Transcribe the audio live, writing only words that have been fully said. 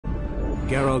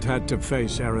Geralt had to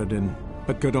face Eredin,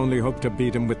 but could only hope to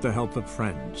beat him with the help of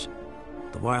friends.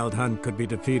 The Wild Hunt could be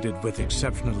defeated with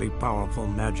exceptionally powerful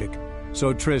magic,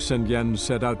 so Triss and Yen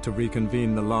set out to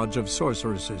reconvene the Lodge of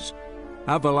Sorceresses.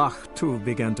 Avalach, too,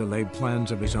 began to lay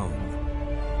plans of his own.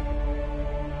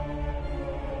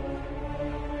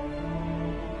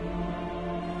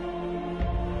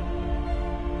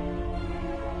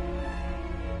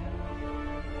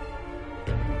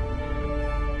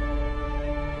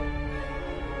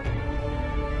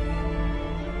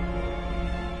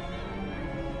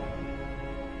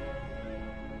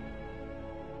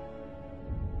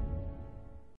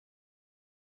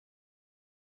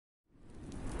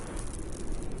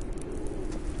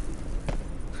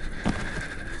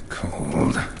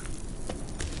 Cold.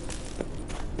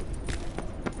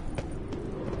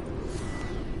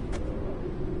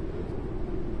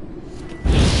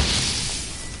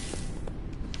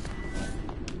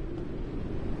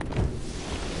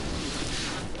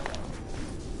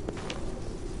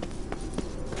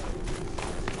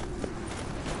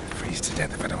 Freeze to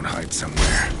death if I don't hide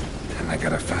somewhere. And I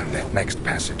gotta find that next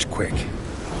passage quick.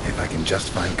 If I can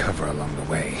just find cover along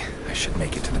the way, I should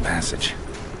make it to the passage.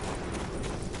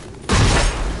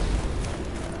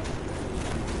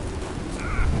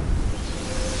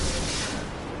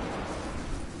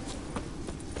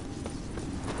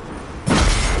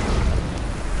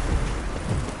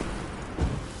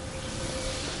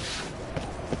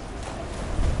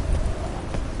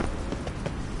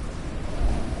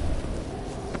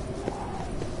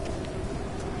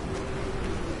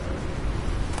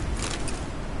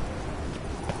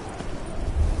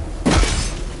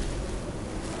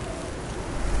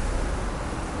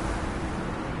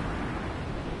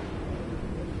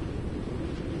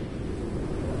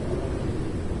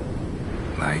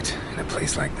 Light in a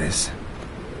place like this.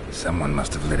 Someone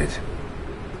must have lit it.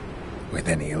 With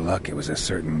any luck, it was a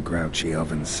certain grouchy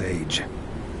elven sage.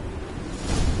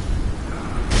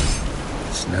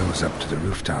 Snow's up to the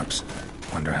rooftops.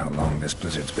 Wonder how long this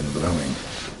blizzard's been blowing.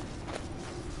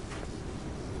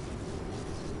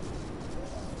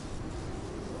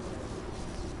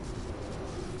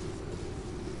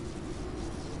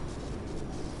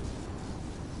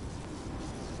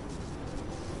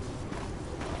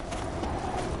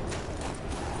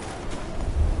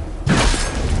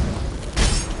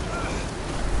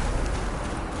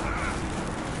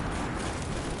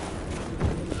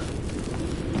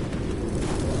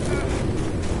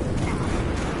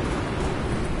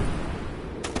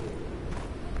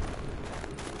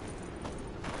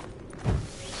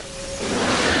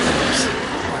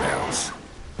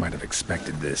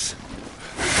 Expected this.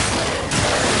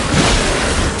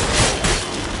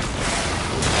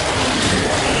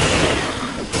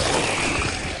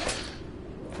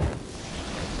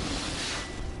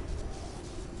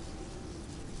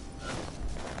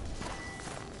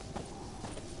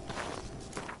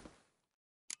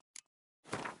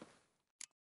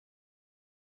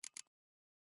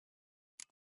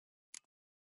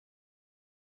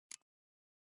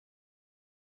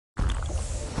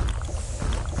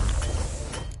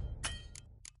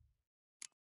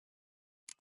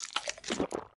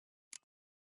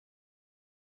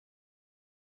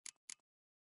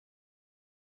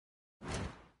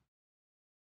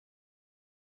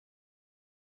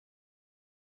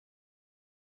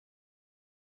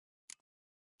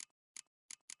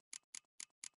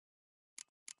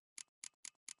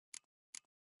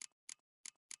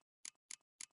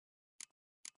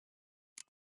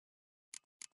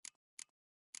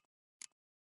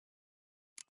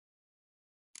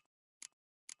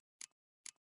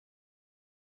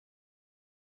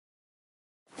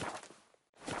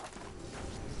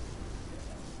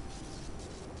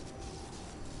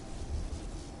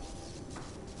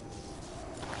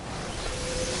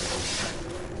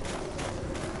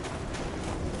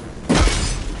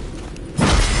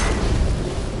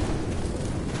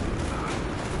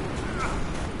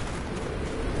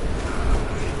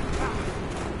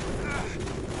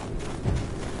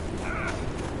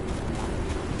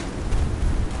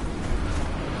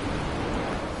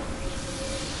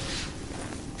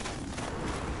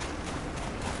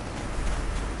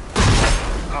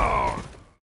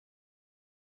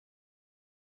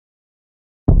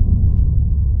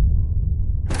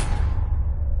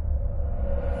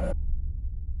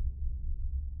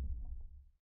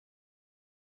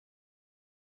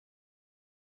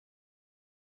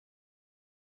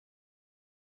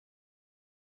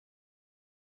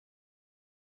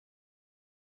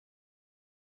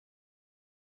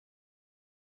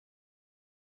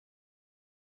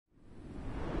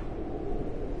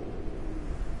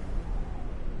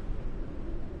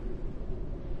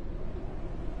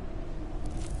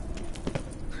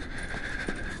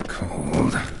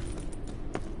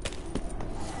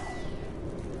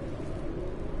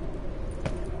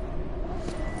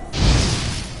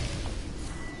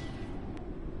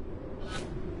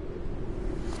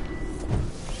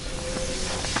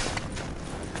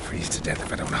 to death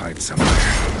if I don't hide somewhere.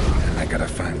 And I gotta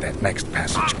find that next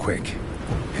passage quick.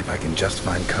 If I can just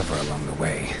find cover along the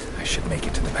way, I should make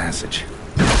it to the passage.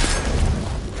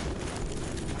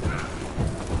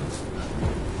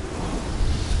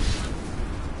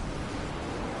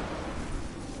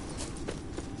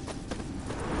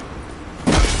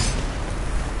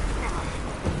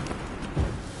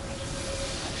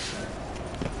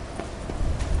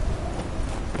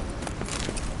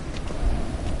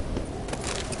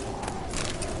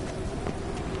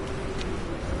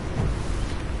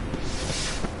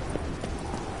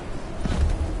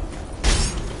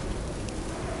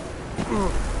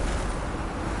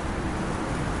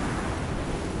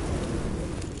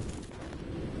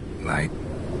 Light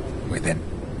within.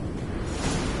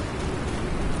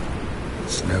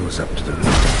 Snow's up to the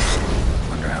rooftops.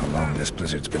 Wonder how long this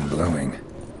blizzard's been blowing.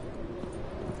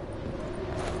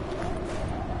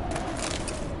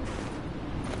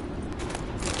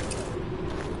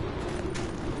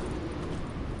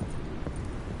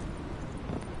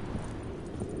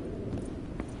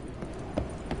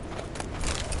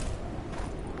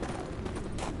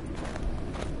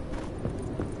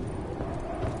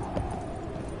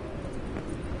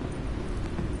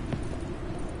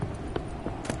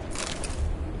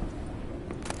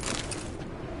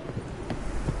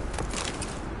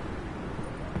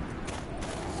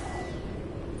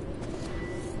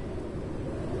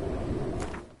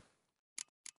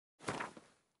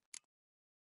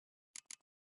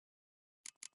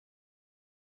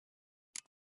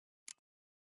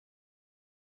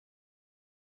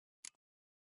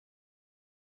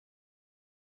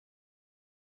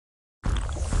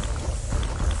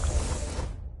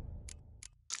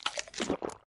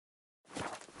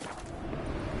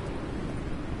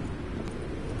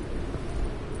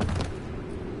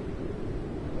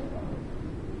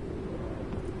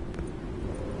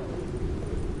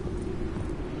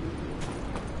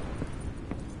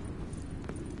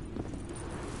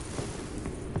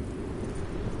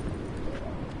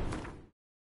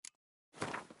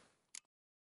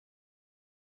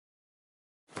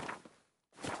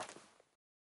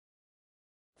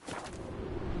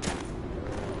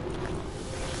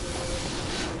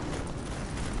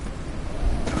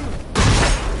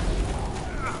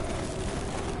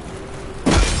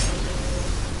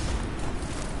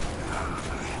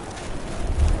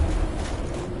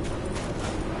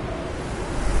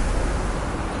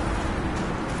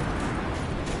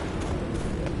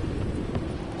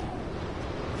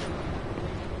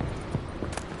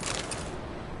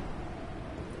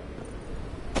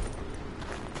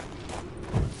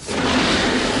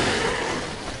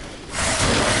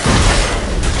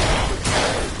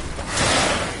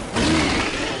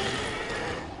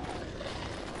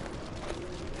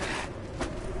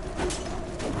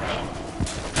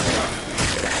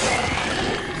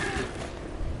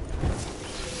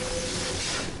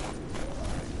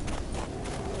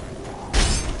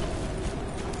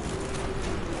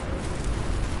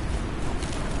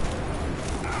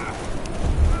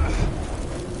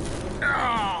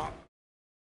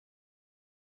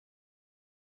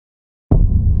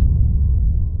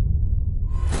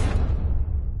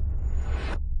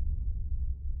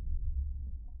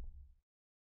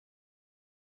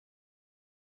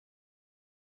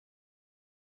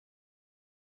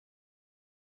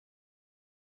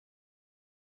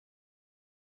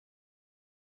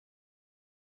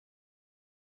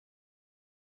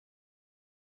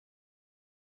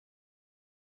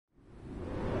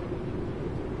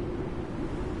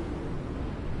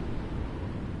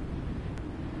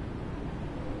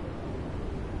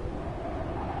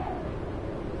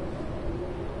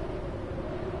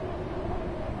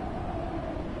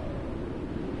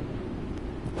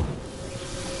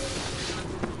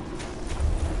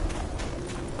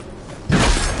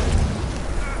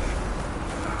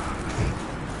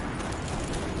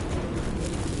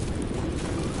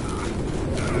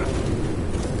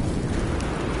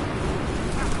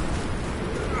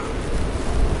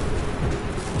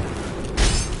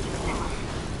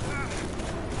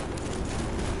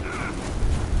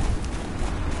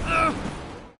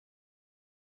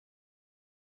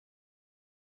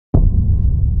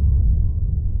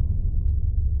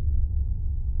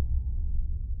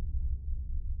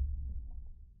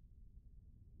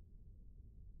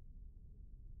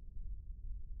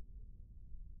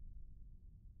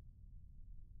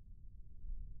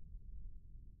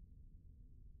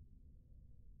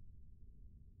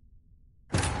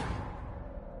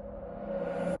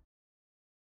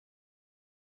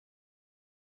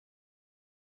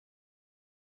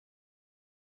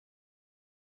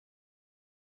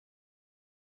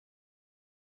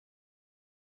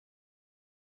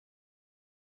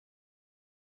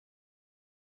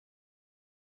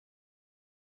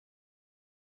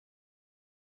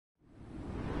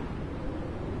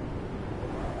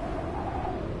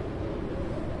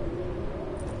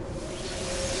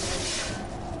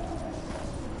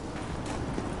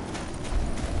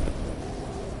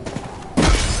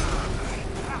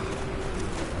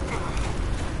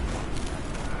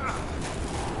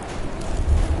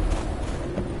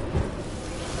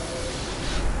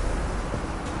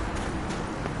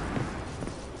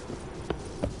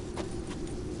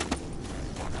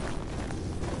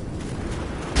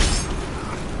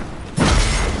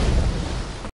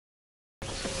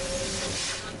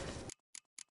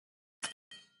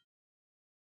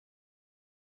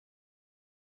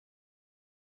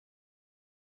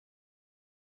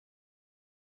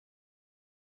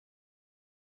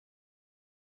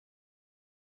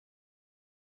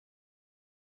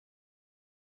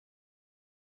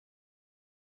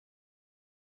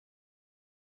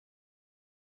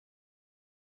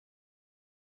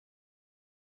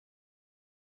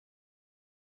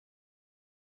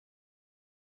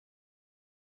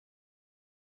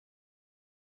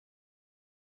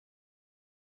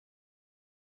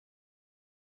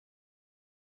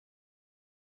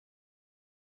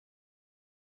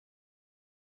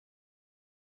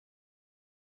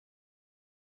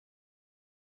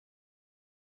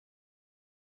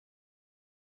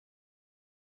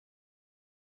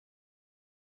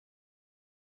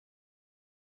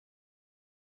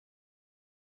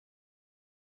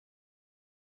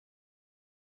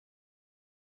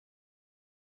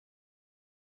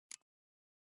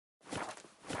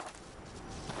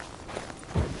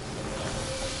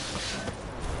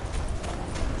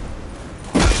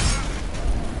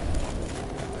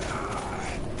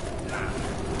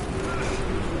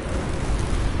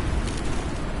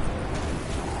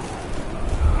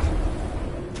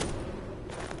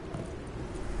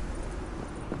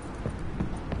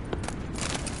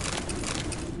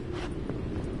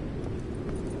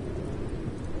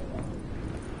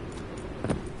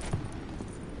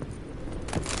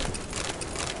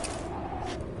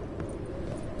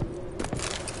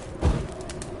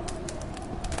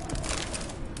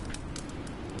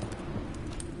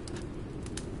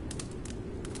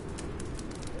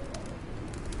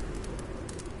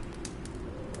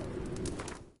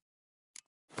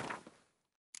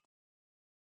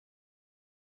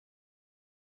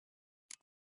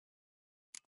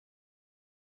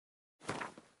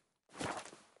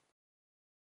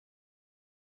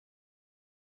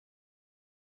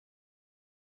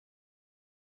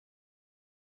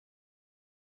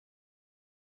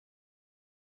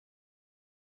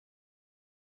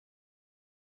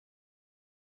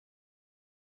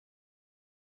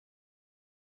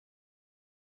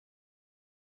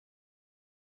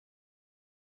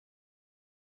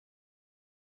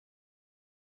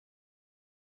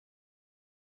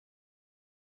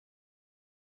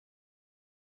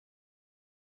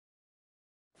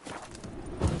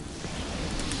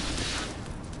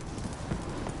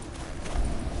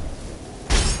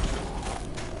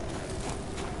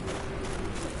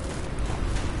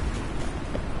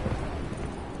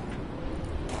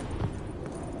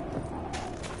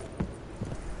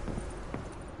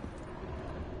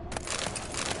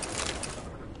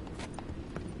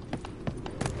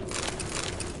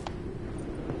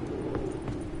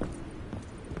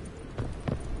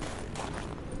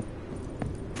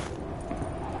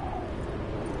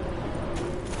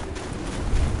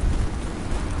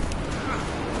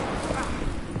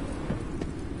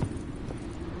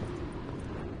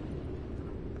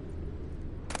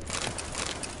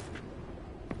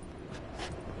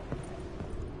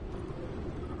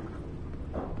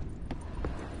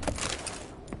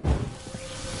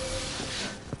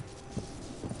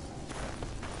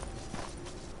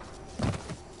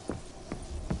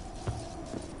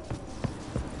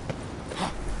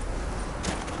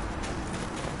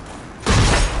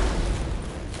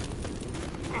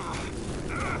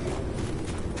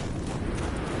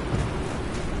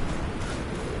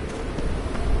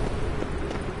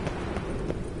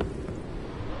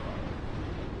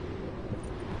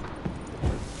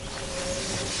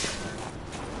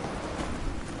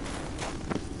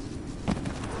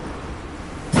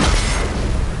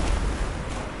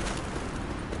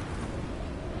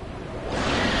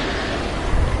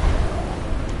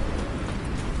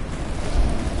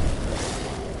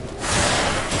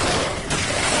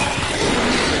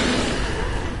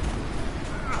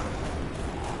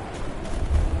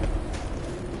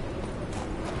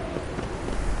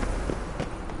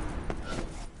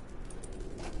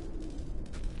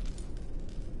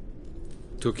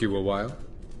 Took you a while?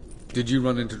 Did you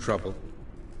run into trouble?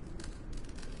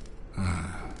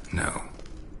 No.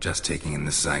 Just taking in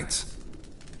the sights.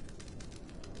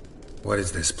 What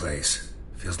is this place?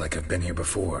 Feels like I've been here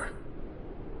before.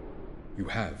 You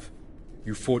have.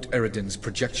 You fought Eridan's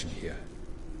projection here.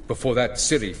 Before that,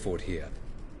 Ciri fought here.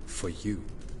 For you.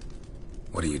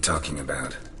 What are you talking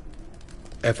about?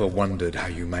 Ever wondered how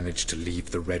you managed to leave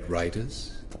the Red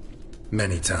Riders?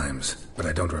 Many times, but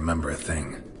I don't remember a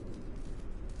thing.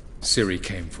 Ciri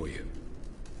came for you.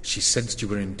 She sensed you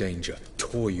were in danger,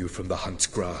 tore you from the Hunt's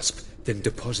grasp, then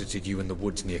deposited you in the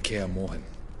woods near Kaer Morhen.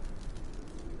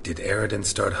 Did Eridan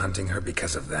start hunting her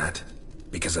because of that?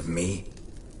 Because of me?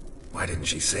 Why didn't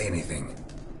she say anything?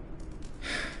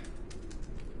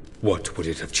 What would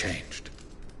it have changed?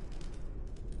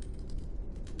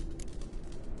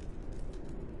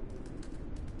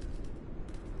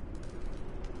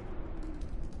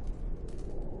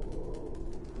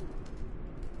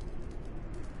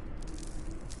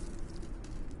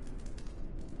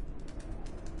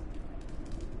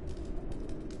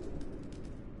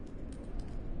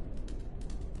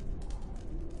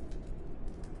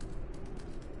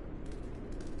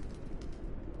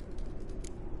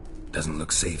 Doesn't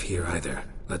look safe here either.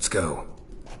 Let's go.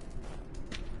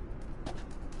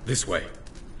 This way.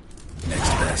 Next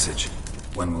passage.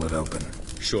 When will it open?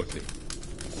 Shortly.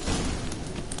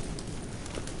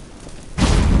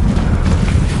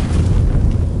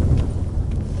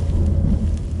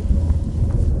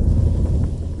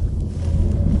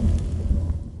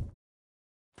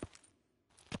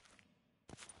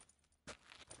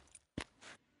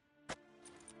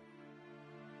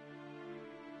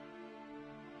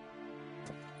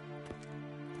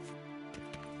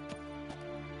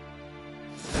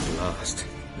 Last.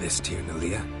 This Tir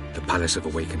Nalia? The Palace of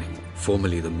Awakening,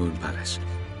 formerly the Moon Palace.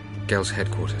 Gel's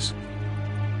headquarters.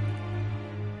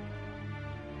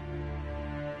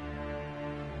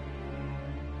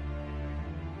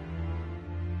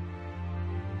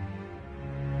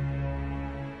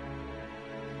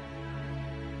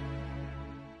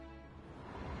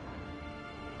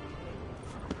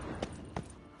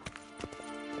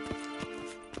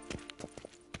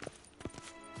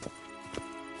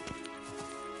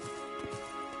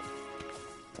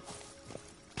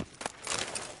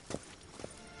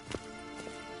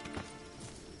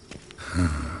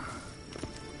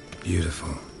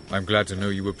 Beautiful. I'm glad to know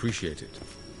you appreciate it.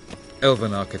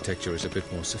 Elven architecture is a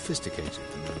bit more sophisticated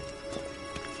than that.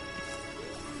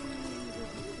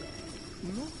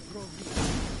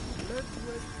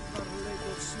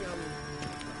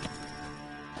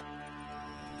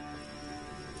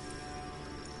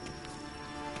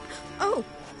 Oh,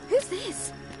 who's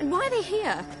this? And why are they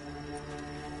here?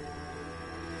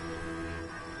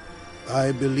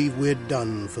 I believe we're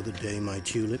done for the day, my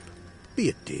tulip. Be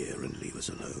a dear and leave us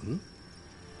alone.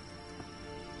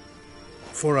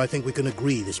 For I think we can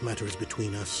agree this matter is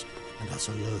between us and us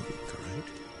alone, correct?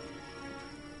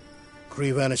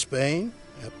 Krivan of Spain,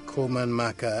 Korman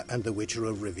Maka, and the Witcher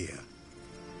of Rivia.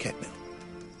 Ketmil.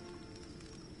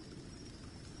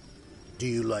 Do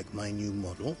you like my new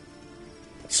model?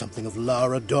 Something of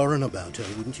Lara Doran about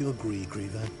her, wouldn't you agree,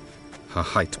 Krivan? Her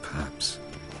height, perhaps.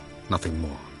 Nothing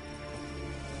more.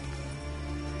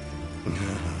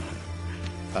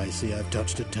 I see I've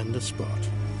touched a tender spot.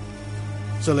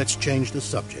 So let's change the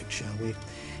subject, shall we?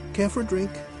 Care for a drink?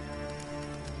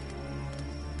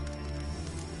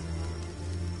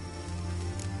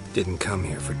 Didn't come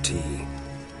here for tea.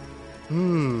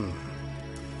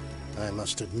 I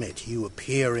must admit, you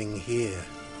appearing here.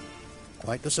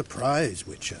 Quite the surprise,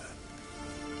 Witcher.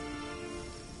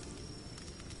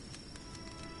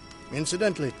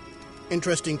 Incidentally,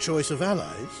 interesting choice of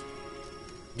allies.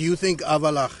 Do you think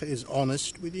Avalach is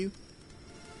honest with you?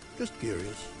 Just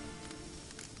curious.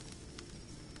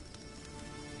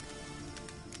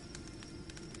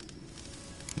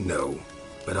 No,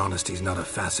 but honesty's not a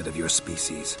facet of your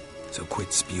species. So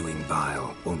quit spewing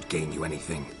vile. Won't gain you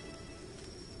anything.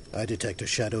 I detect a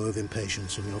shadow of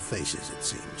impatience in your faces, it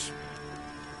seems.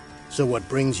 So what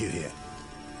brings you here?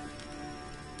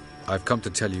 I've come to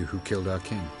tell you who killed our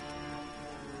king.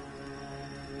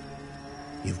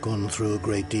 You've gone through a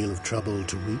great deal of trouble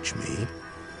to reach me.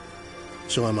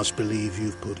 So I must believe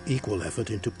you've put equal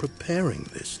effort into preparing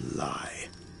this lie.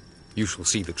 You shall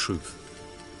see the truth.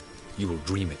 You will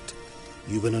dream it.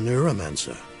 You've been a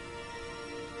neuromancer.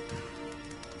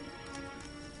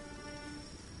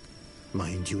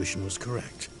 My intuition was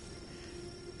correct.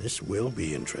 This will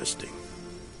be interesting.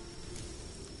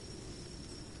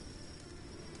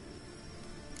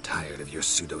 Tired of your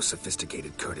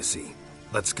pseudo-sophisticated courtesy.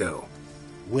 Let's go.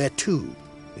 Where to,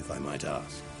 if I might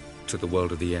ask? To the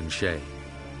world of the Enshe.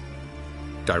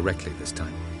 Directly this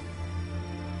time.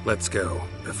 Let's go,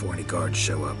 before any guards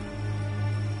show up.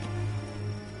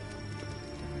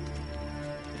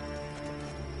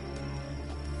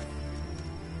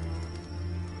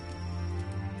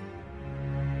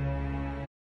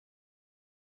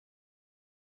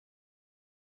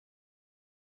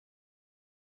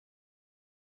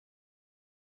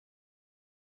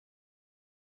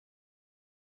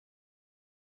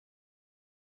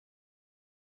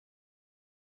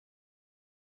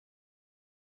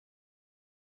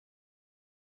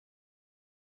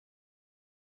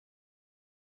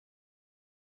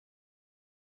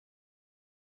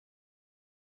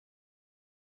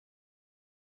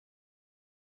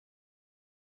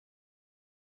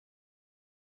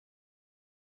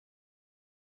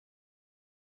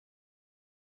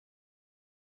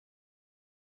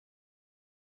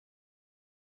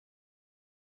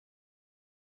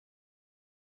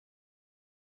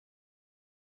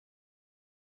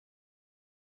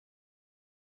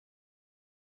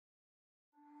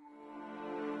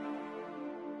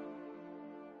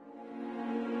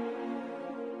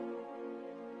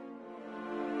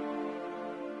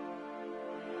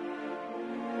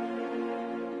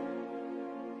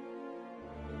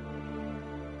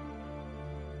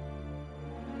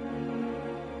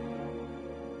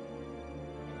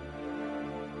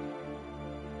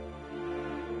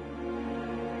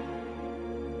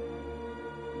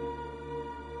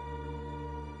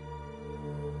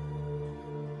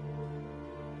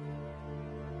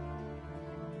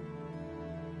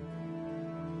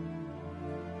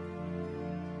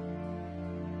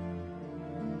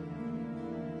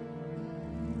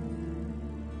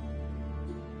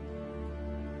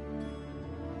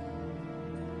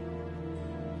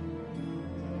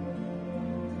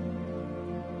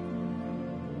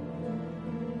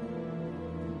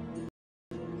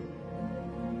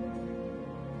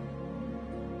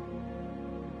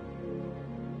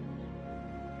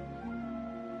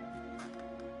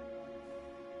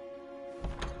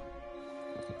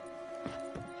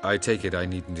 I take it I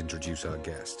needn't introduce our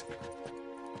guest.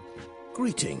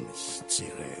 Greetings,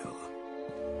 Cyril.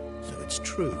 So it's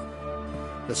true.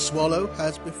 The swallow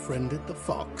has befriended the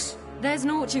fox. There's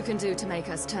naught you can do to make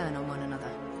us turn on one another.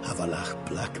 Avalach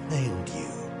blackmailed you.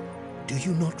 Do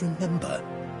you not remember?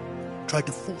 Tried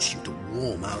to force you to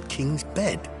warm our king's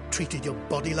bed. Treated your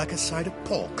body like a side of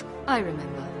pork. I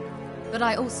remember. But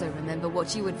I also remember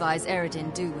what you advised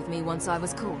Eredin do with me once I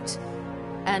was caught.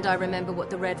 And I remember what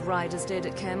the Red Riders did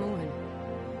at Kaer Morhen.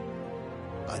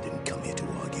 I didn't come here to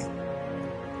argue.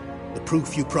 The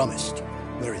proof you promised,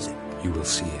 where is it? You will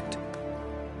see it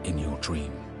in your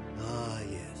dream. Ah,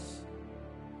 yes.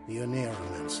 The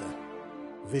Oneromancer.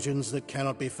 Visions that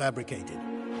cannot be fabricated.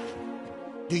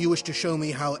 Do you wish to show me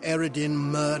how Eredin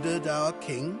murdered our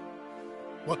king?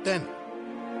 What then?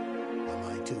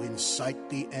 Am I to incite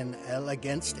the NL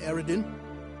against Eredin?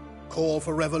 Call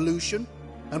for revolution?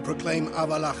 And proclaim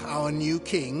Avalach our new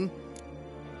king?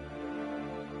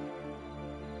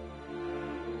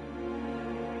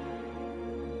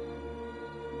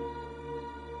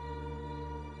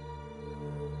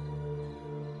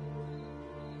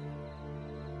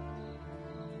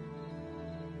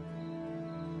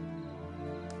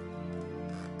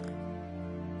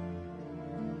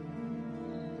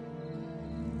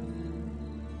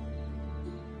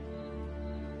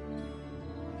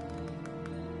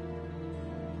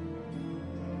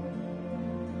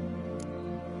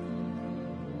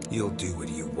 You'll do what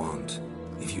you want.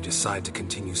 If you decide to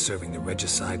continue serving the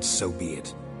regicide, so be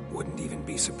it. Wouldn't even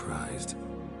be surprised.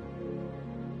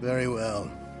 Very well.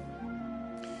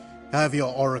 Have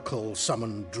your oracle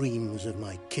summon dreams of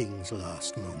my king's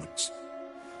last moments.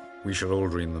 We shall all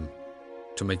dream them,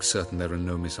 to make certain there are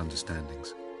no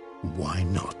misunderstandings. Why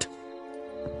not?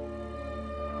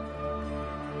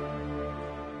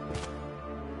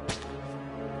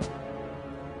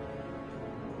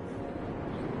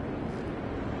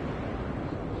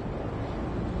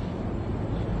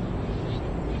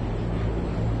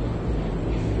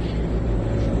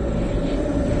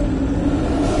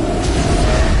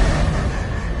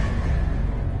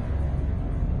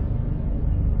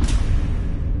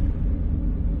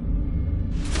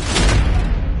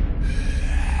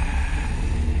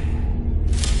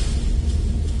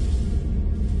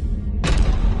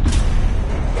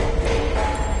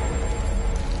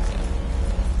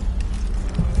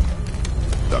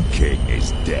 The king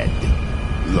is dead.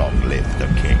 Long live the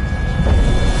king.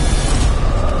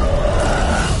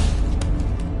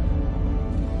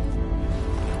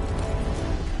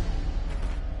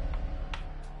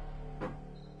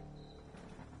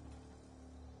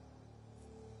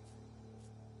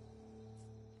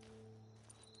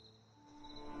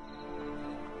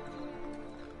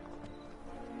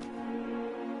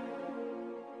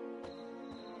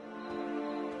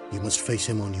 You must face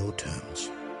him on your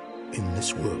terms. In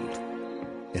this world.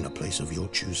 In a place of your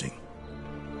choosing.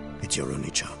 It's your only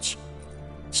chance.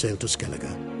 Sail to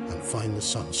Skellige and find the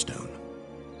Sunstone.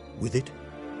 With it,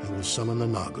 you will summon the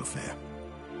Naga Fair.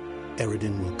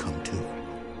 Eredin will come too.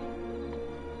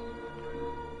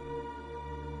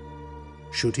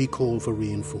 Should he call for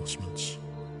reinforcements,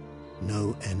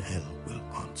 no NL will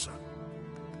answer.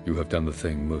 You have done the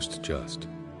thing most just.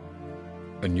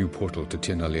 A new portal to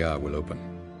Tir Nalia will open.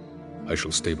 I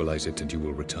shall stabilize it and you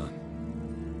will return.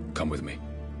 Come with me.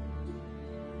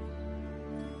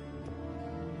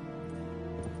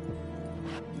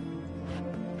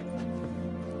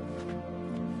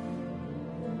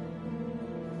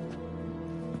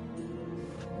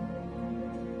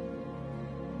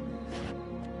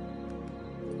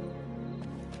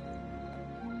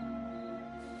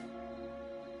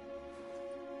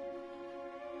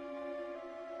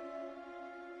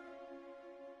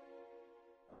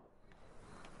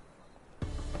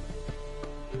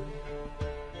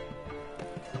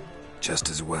 Just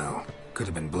as well. Could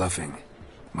have been bluffing.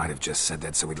 Might have just said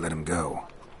that so we'd let him go.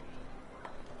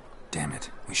 Damn it,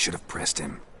 we should have pressed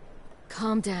him.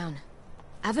 Calm down.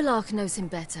 Avalok knows him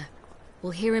better.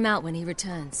 We'll hear him out when he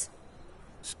returns.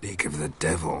 Speak of the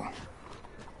devil.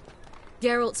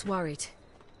 Geralt's worried.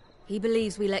 He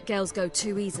believes we let girls go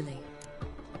too easily.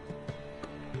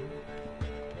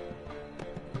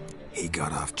 He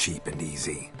got off cheap and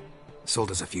easy.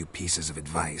 Sold us a few pieces of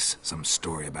advice, some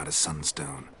story about a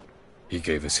sunstone. He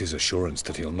gave us his assurance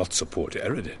that he'll not support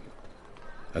Eredin.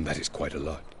 And that is quite a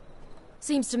lot.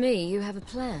 Seems to me you have a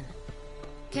plan.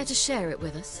 Care to share it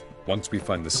with us? Once we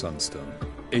find the Sunstone,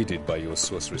 aided by your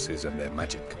sorceresses and their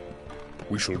magic,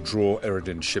 we shall draw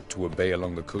Eredin's ship to a bay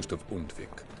along the coast of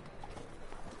Undvik.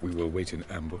 We will wait in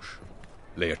ambush,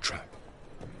 lay a trap.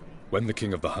 When the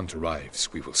King of the Hunt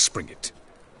arrives, we will spring it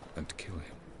and kill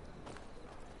him.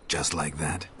 Just like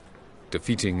that?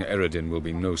 Defeating Eredin will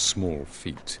be no small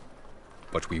feat,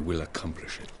 but we will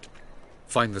accomplish it.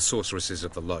 Find the sorceresses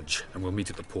of the lodge, and we'll meet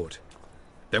at the port.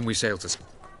 Then we sail to...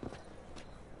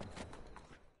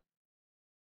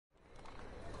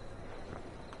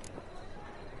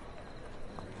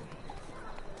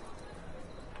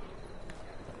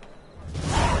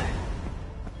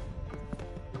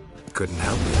 Couldn't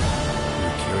help it.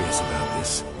 I'm curious about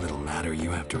this little matter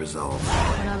you have to resolve.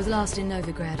 When I was last in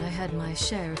Novigrad, I had my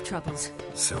share of troubles.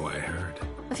 So I heard.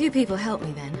 A few people helped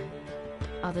me then.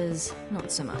 Others,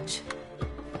 not so much.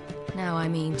 Now I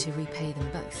mean to repay them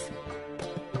both.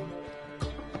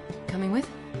 Coming with?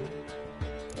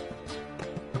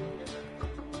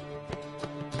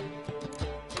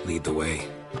 Lead the way.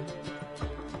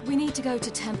 We need to go to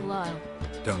Temple Isle.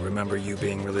 Don't remember you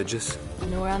being religious?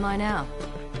 Nor am I now.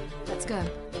 Let's go.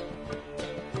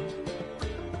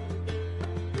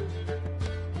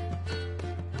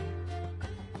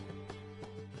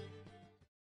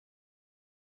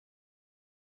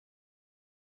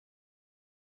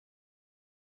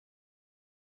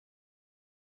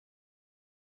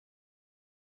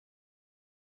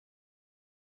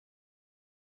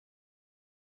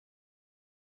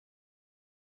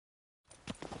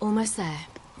 Almost there.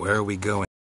 Where are we going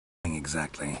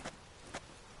exactly?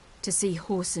 To see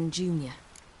Horson Jr.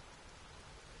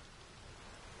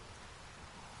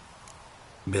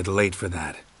 Bit late for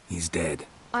that. He's dead.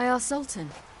 I asked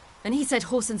Sultan, and he said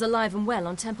Horson's alive and well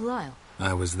on Temple Isle.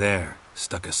 I was there.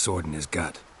 Stuck a sword in his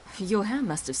gut. Your hand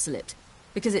must have slipped,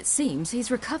 because it seems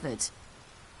he's recovered.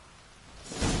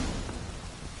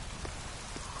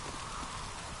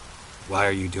 Why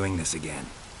are you doing this again?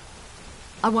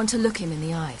 I want to look him in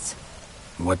the eyes.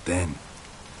 What then?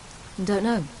 Don't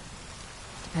know.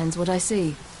 Depends what I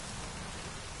see.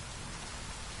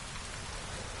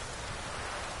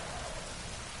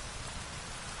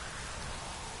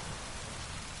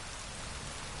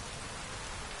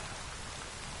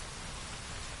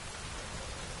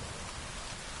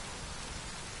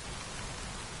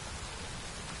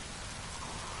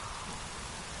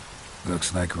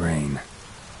 Looks like rain.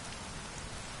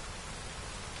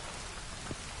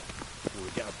 We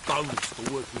get a bonus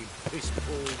for working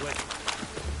Ps4 weather.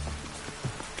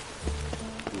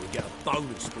 We get a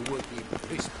bonus for working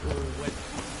Ps4 weather.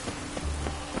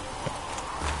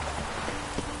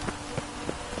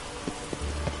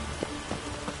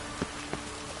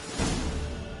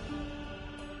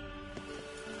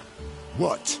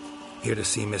 What? Here to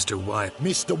see Mr. Wyatt.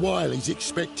 Mr. Wiley's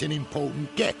expecting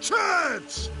important guests.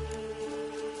 Turds!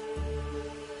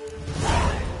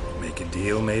 Make a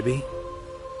deal, maybe?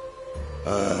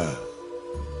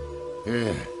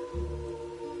 Yeah.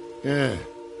 Yeah.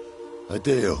 A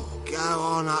deal. Go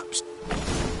on up.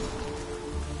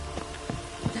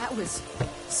 That was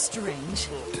Strange.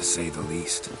 To say the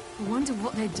least. I wonder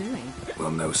what they're doing.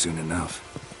 We'll know soon enough.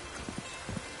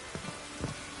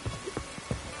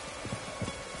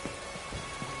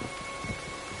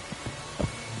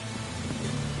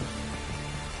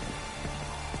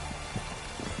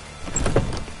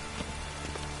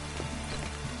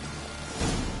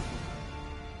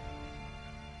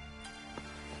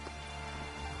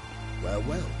 Well,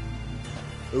 well.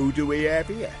 Who do we have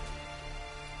here?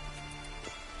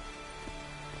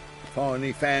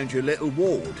 Finally found your little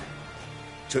ward.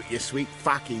 Took your sweet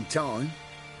fucking time.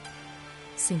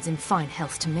 Seems in fine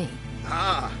health to me.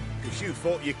 Ah, because you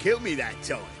thought you killed me that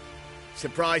time.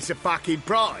 Surprise the fucking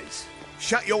prize.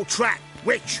 Shut your trap,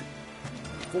 witch!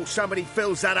 Before somebody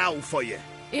fills that hole for you.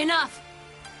 Enough!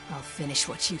 I'll finish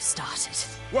what you started.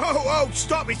 Whoa, whoa,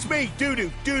 stop, it's me, Doodoo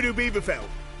Beaverfell.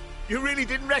 You really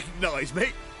didn't recognise me?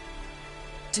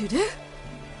 Dudu?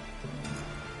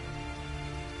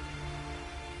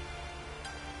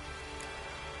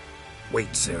 Wait,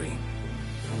 Ciri.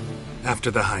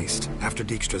 After the heist, after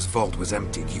Dijkstra's vault was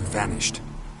emptied, you vanished.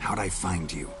 How'd I find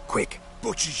you? Quick.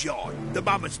 Butcher's Yard, the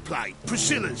Mummer's Plate,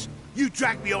 Priscilla's. You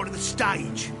dragged me onto the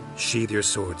stage. Sheathe your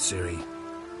sword, Ciri.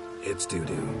 It's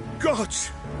Dudu.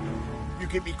 Gods! You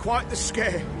give me quite the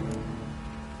scare.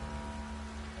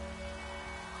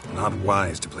 Not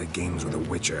wise to play games with a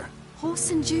witcher.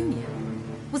 Horson Jr.?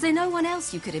 Was there no one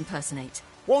else you could impersonate?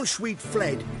 Once we'd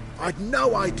fled, I'd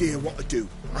no idea what to do.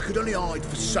 I could only hide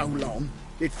for so long.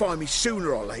 They'd find me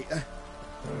sooner or later.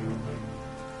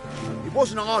 It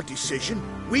wasn't our decision.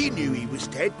 We knew he was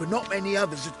dead, but not many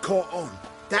others had caught on.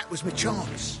 That was my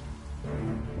chance.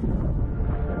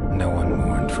 No one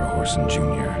mourned for Horson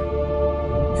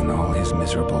Jr. In all his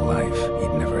miserable life,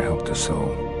 he'd never helped a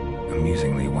soul.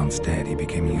 Amusingly, once dead, he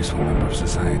became a useful member of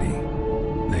society.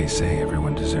 They say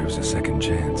everyone deserves a second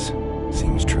chance.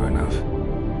 Seems true enough.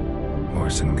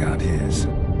 Horson got his,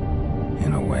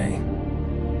 in a way,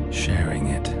 sharing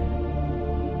it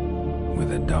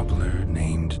with a Doppler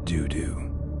named Dudu.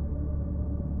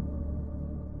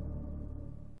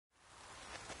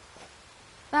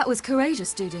 That was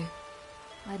courageous, Dudu.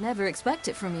 I'd never expect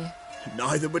it from you.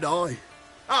 Neither would I.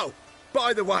 Oh,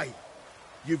 by the way,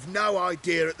 you've no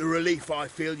idea at the relief I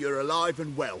feel you're alive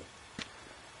and well.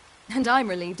 And I'm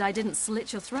relieved I didn't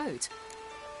slit your throat.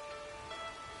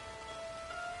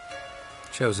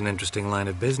 Shows an interesting line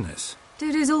of business.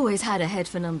 Dudu's always had a head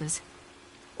for numbers.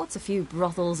 What's a few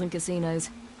brothels and casinos?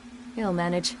 He'll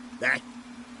manage. That.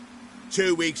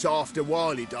 2 weeks after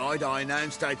Wiley died, I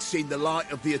announced I'd seen the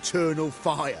light of the eternal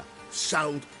fire.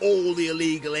 Sold all the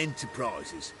illegal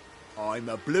enterprises. I'm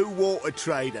a blue water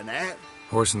trader now.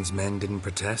 Horson's men didn't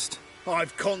protest?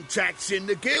 I've contacts in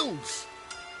the guilds.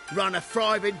 Run a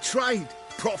thriving trade.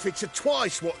 Profits are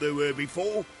twice what they were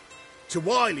before. To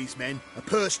Wiley's men, a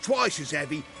purse twice as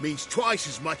heavy means twice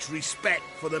as much respect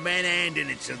for the men handing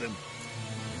it to them.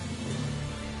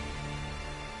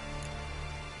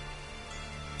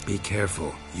 Be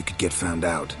careful. You could get found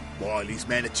out. Wiley's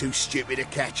men are too stupid to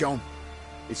catch on.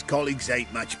 His colleagues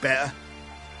ain't much better.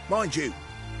 Mind you,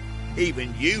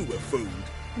 even you were fooled.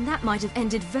 And that might have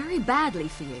ended very badly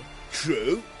for you.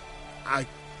 True. I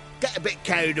get a bit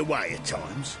carried away at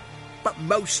times, but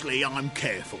mostly I'm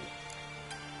careful.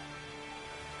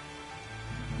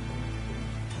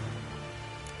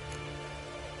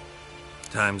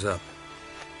 Time's up.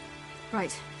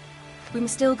 Right. We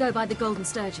must still go by the Golden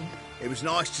Sturgeon. It was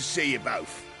nice to see you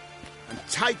both. And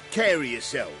take care of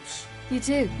yourselves. You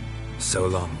too. So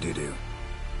long, Dudu.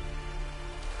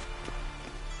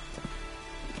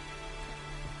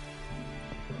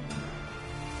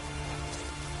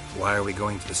 Why are we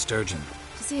going to the Sturgeon?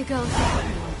 To see a girl who helped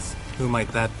me once. Who might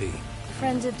that be? A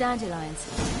friend of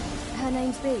Dandelion's. Her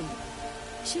name's Bee.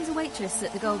 She's a waitress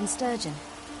at the Golden Sturgeon.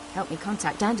 Helped me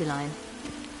contact Dandelion.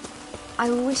 I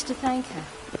wish to thank her.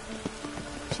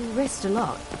 She risked a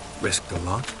lot. Risked a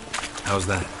lot? How's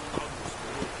that?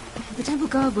 The temple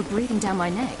guard were breathing down my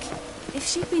neck. If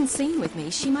she'd been seen with me,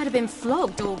 she might have been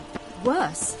flogged or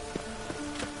worse.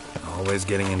 Always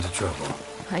getting into trouble.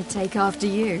 I'd take after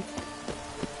you.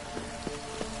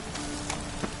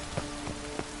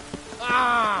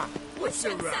 Ah! What's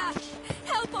the rush?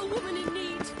 Help a woman in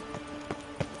need.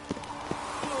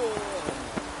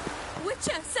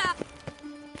 Witcher, sir.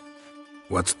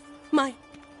 What's...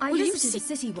 I visited a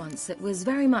city once that was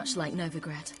very much like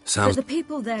Novigrad. Sounds... But the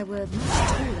people there were much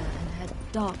taller and had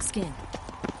dark skin.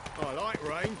 I like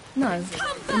rain. No,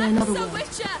 Come in back, another Sir world.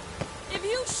 Witcher! If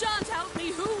you shan't help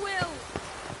me, who will?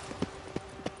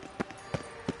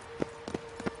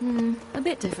 A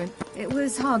bit different. It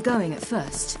was hard going at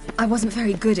first. I wasn't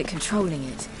very good at controlling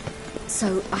it.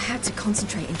 So I had to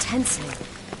concentrate intensely.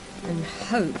 And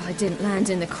hope I didn't land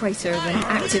in the crater of an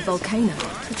active volcano.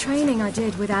 The training I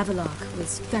did with Avalark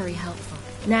was very helpful.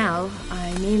 Now,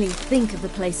 I merely think of the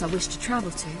place I wish to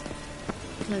travel to,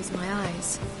 close my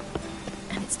eyes,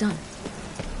 and it's done.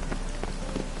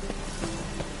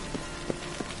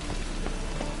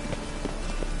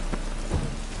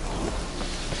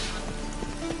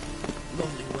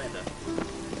 Lovely weather.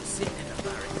 Sitting in a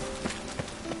barrack.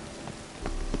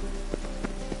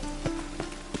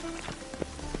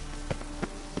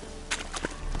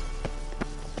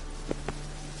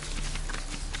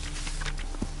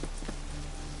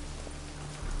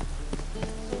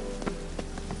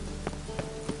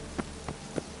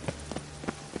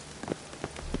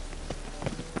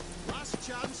 Last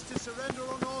chance to surrender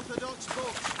unorthodox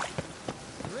books.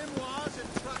 Grimoires and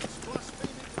tracts blaspheming.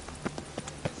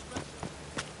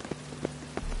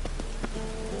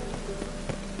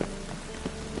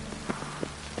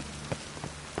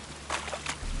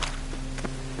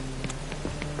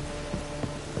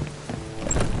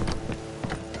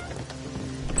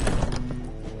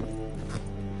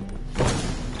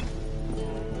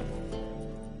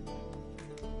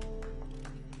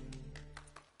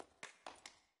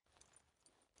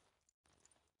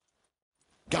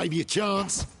 Gave you a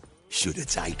chance. Should have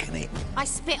taken it. I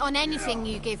spit on anything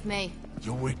you give me.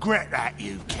 You'll regret that,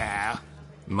 you cow.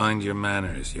 Mind your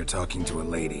manners, you're talking to a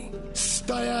lady.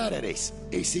 Stay out of this.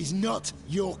 This is not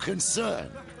your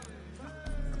concern.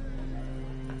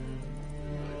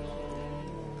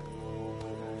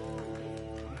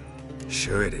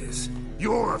 Sure it is.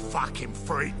 You're a fucking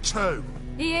freak too.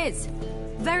 He is.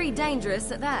 Very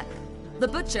dangerous at that. The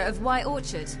butcher of White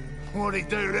Orchard. What'd he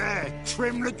do there?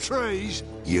 Trim the trees?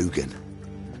 Eugen.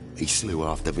 He slew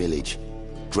half the village.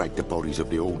 Dragged the bodies of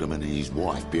the alderman and his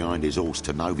wife behind his horse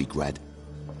to Novigrad.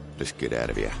 Let's get out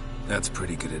of here. That's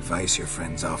pretty good advice your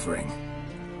friend's offering.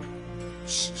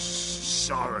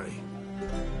 Sorry.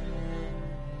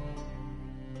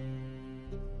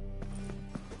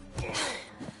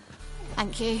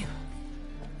 Thank you.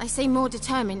 They seem more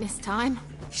determined this time.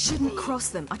 Shouldn't cross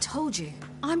them, I told you.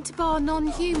 I'm to bar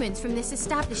non-humans from this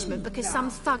establishment because some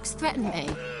thugs threaten me.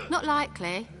 Not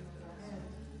likely.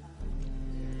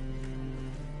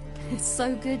 It's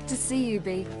so good to see you,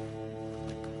 Bee.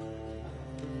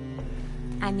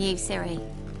 And you, Ciri.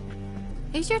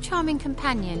 Who's your charming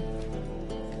companion?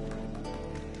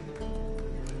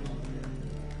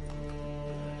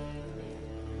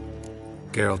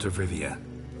 Geralt of Rivia.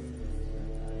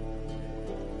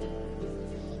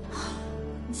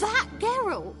 That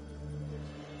Geralt!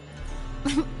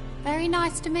 Very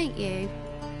nice to meet you.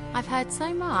 I've heard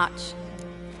so much.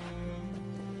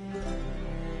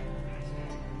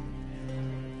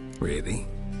 Really?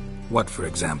 What, for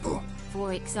example?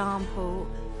 For example,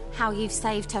 how you've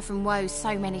saved her from woes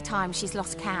so many times she's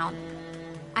lost count.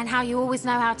 And how you always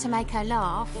know how to make her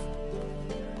laugh.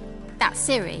 That's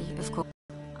Ciri, of course.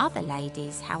 Other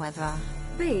ladies, however...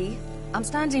 Bee, I'm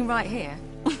standing right here.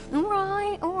 All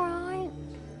right, all right.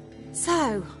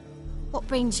 So, what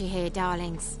brings you here,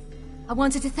 darlings? I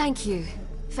wanted to thank you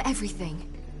for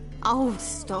everything. Oh,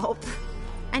 stop.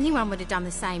 Anyone would have done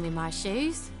the same in my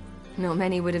shoes. Not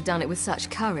many would have done it with such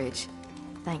courage.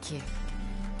 Thank you.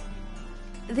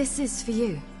 This is for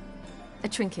you. A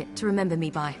trinket to remember me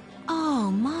by.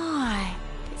 Oh, my.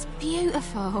 It's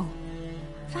beautiful.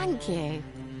 Thank you.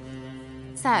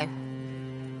 So,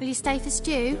 will you stay for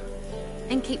stew?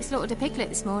 And keep slaughtered a piglet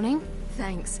this morning?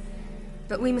 Thanks.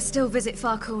 But we must still visit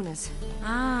Far Corners.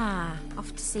 Ah,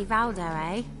 off to see Valdo,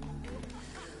 eh?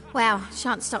 Well,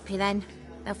 shan't stop you then.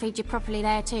 They'll feed you properly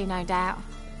there too, no doubt.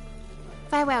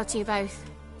 Farewell to you both.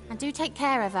 And do take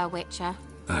care of her, Witcher.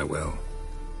 I will.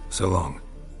 So long.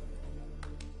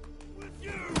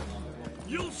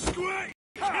 You'll squeak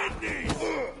kidneys!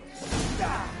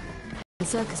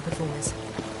 Circus performers.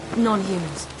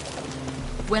 Non-humans.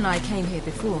 When I came here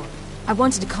before, I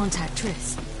wanted to contact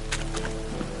Triss.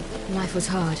 Life was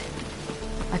hard.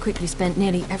 I quickly spent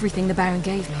nearly everything the Baron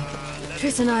gave me.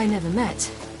 Triss and I never met,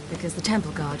 because the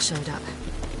Temple Guard showed up.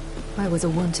 I was a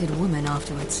wanted woman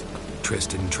afterwards. Triss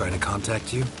didn't try to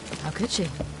contact you? How could she?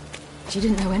 She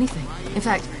didn't know anything. In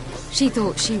fact, she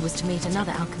thought she was to meet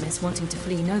another alchemist wanting to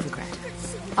flee Novigrad.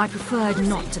 I preferred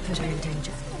not to put her in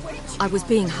danger. I was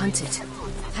being hunted.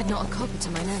 Had not a copper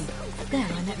to my name. There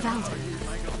I met Valdo.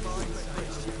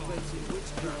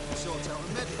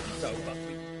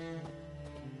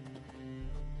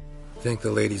 Think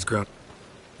the lady's grown...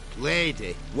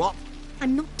 Lady, what?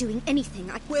 I'm not doing anything.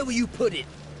 Where will you put it?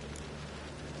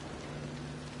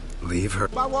 Leave her.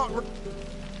 By what?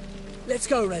 Let's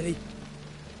go, Rennie.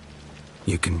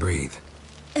 You can breathe.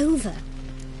 Over.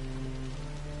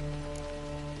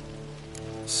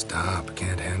 Stop.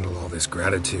 Can't handle all this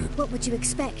gratitude. What would you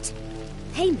expect?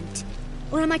 Payment?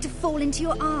 Or am I to fall into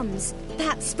your arms?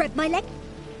 Perhaps spread my leg?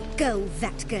 Go,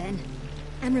 Vatgern.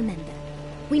 And remember,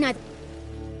 we neither...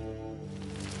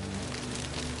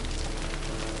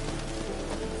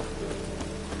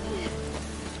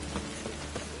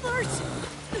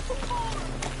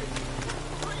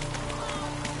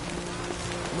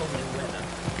 Lovely weather.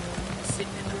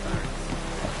 Sitting in the barracks.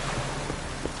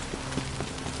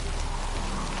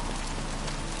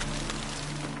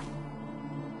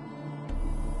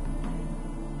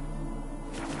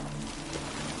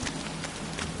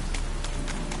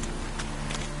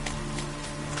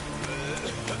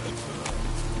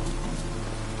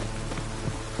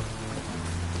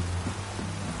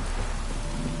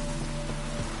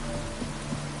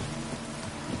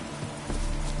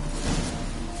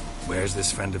 Where's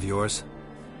this friend of yours?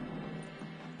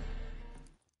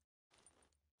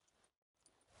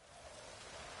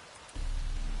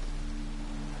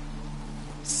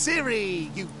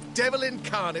 Ciri, you devil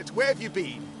incarnate, where have you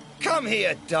been? Come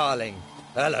here, darling.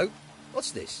 Hello.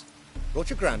 What's this?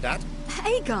 Brought your granddad?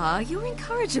 Hagar, you're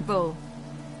incorrigible.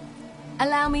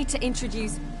 Allow me to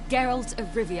introduce Geralt of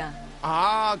Rivia.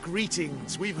 Ah,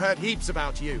 greetings. We've heard heaps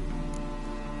about you.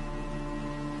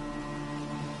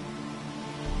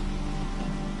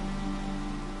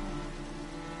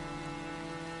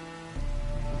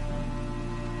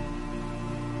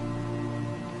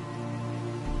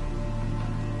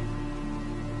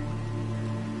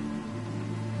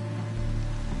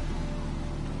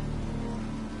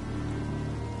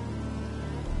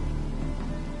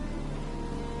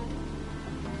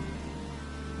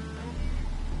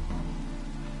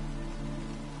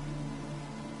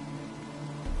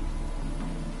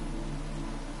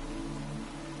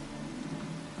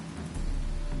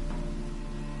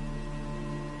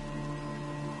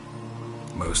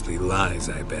 Mostly lies,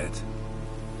 I bet.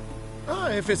 Ah,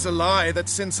 if it's a lie that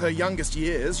since her youngest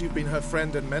years you've been her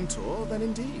friend and mentor, then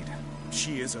indeed.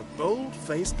 She is a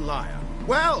bold-faced liar.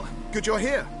 Well, good you're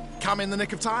here. Come in the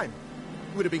nick of time.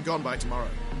 Would have been gone by tomorrow.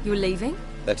 You're leaving?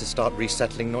 They're to start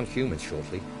resettling non-humans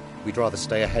shortly. We'd rather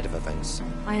stay ahead of events.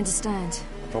 I understand.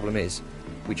 Problem is,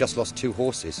 we just lost 2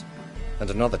 horses, and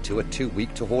another 2 are too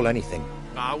weak to haul anything.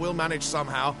 Ah, we'll manage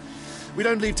somehow. We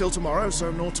don't leave till tomorrow,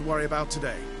 so naught to worry about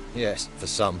today. Yes, for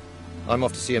some. I'm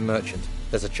off to see a merchant.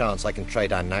 There's a chance I can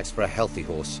trade our nags for a healthy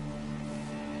horse.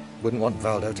 Wouldn't want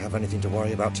Valdo to have anything to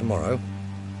worry about tomorrow.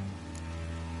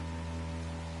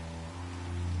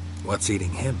 What's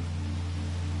eating him?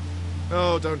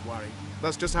 Oh, don't worry.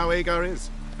 That's just how Agar is.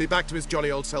 Be back to his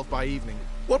jolly old self by evening.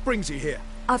 What brings you here?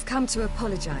 I've come to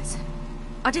apologize.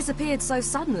 I disappeared so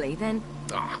suddenly, then...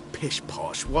 Ah,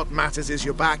 pish-posh. What matters is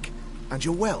you're back, and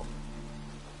you're well.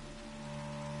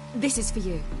 This is for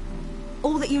you.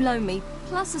 All that you loan me,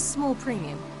 plus a small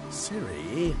premium.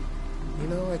 Ciri, you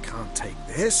know I can't take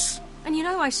this. And you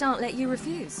know I shan't let you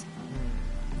refuse.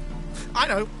 I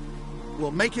know. We'll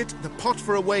make it the pot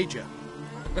for a wager.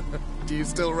 Do you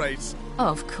still race?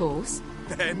 Of course.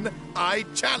 Then I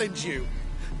challenge you.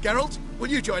 Geralt, will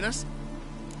you join us?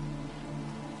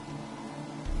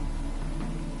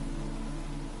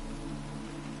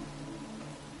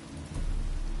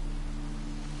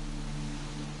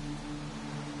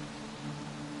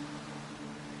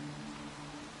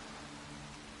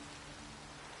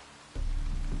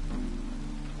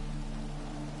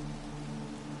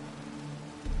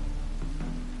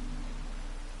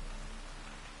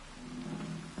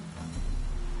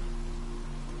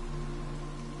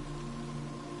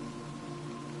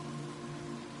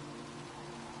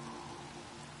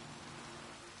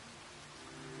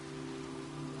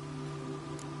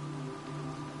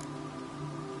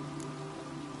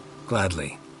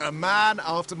 Gladly. A man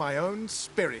after my own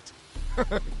spirit.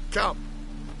 Come.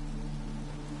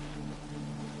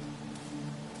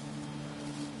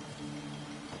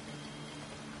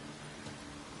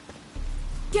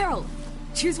 Geralt,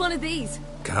 choose one of these.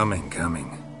 Coming.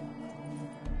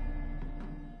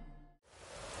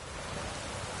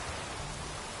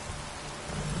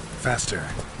 Faster.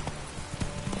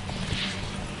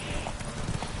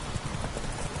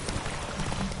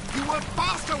 You were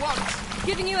faster once!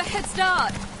 Giving you a head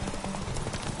start.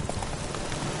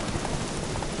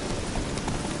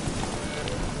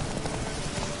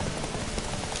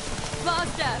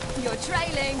 Faster! You're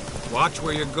trailing. Watch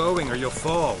where you're going or you'll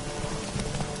fall.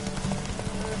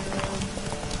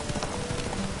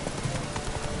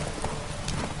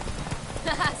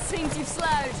 Seems you've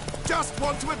slowed. Just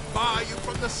want to admire you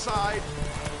from the side.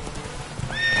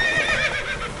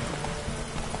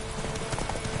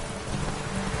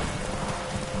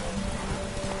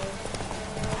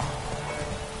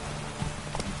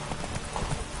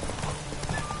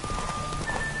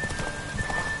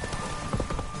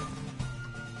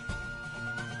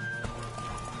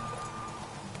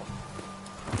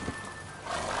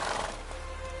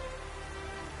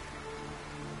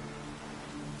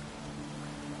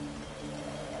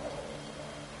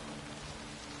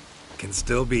 can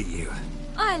still beat you.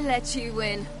 I let you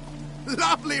win.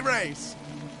 Lovely race!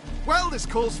 Well, this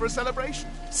calls for a celebration.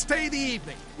 Stay the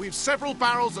evening. We've several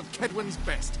barrels of Kedwen's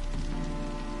best.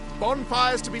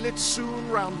 Bonfires to be lit soon,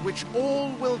 round which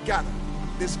all will gather.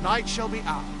 This night shall be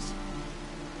ours.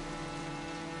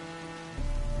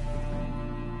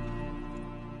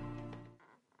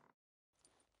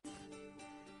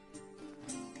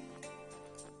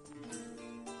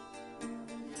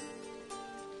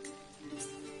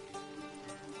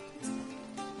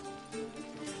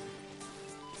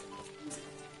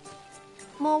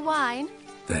 More wine?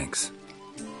 Thanks.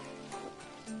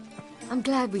 I'm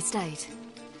glad we stayed.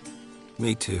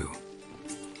 Me too.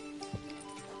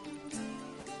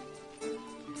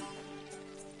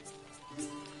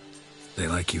 They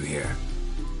like you here.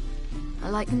 I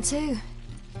like them too.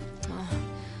 Oh,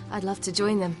 I'd love to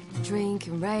join them. Drink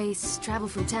and race, travel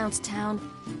from town to town.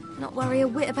 Not worry a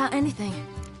whit about anything.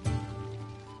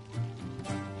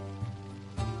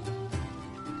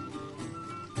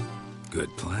 Good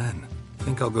plan.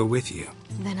 Think I'll go with you.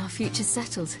 Then our future's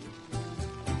settled.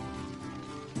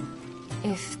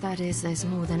 If, that is, there's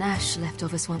more than ash left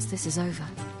of us once this is over.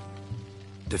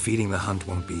 Defeating the hunt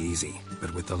won't be easy,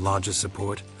 but with the Lodge's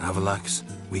support, Avalax,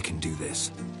 we can do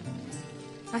this.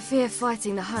 I fear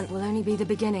fighting the hunt will only be the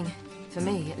beginning. For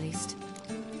me, at least.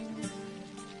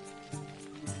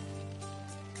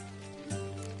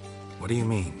 What do you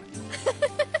mean?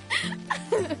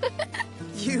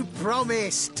 You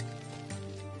promised!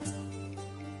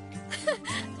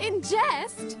 In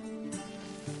jest?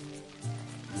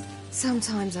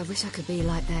 Sometimes I wish I could be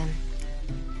like them.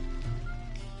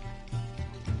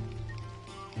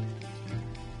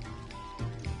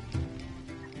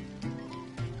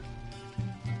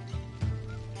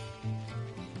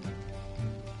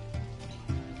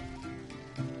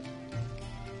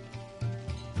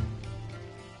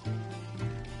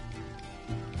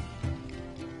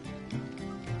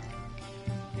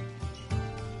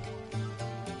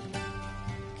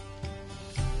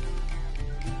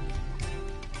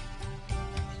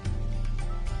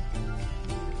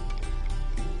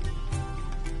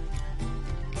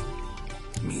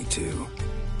 Me too.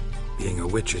 Being a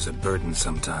witch is a burden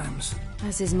sometimes.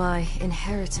 As is my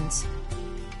inheritance.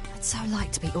 I'd so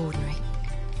like to be ordinary.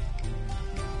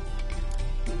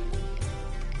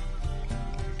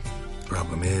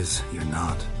 Problem is, you're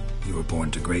not. You were born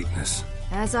to greatness.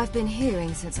 As I've been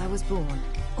hearing since I was born.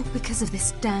 All because of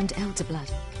this damned elder blood.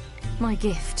 My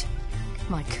gift.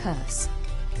 My curse.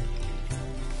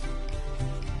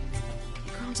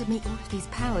 It granted me all of these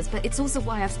powers, but it's also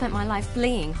why I've spent my life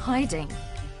fleeing, hiding.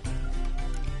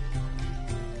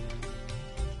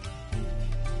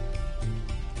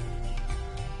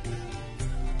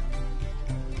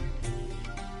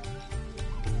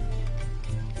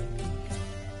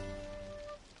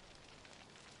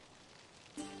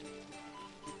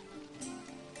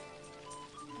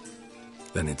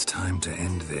 Then it's time to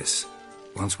end this.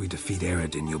 Once we defeat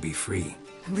Eredin, you'll be free.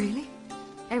 Really?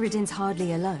 Eredin's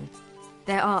hardly alone.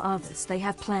 There are others. They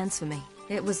have plans for me.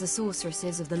 It was the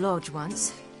sorceresses of the Lodge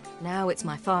once. Now it's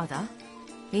my father.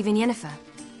 Even Yennefer.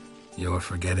 You're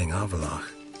forgetting Avalach.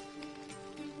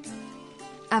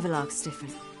 Avalach's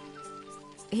different.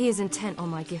 He is intent on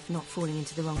my gift not falling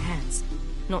into the wrong hands.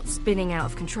 Not spinning out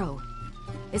of control.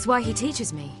 It's why he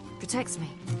teaches me, protects me.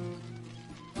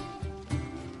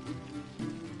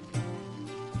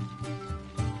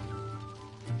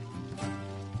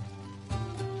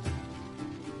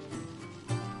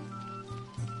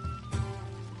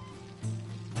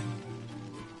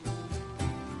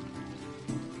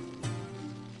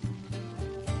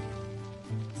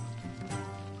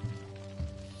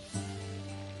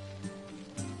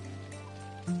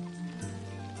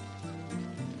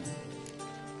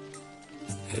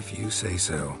 If you say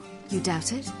so. You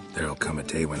doubt it? There'll come a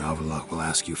day when Avalach will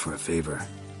ask you for a favor.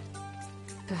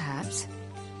 Perhaps.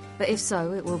 But if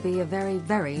so, it will be a very,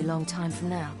 very long time from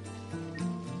now.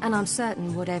 And I'm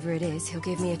certain whatever it is, he'll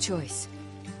give me a choice.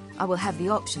 I will have the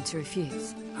option to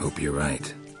refuse. Hope you're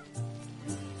right.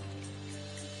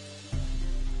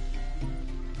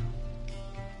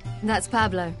 That's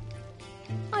Pablo.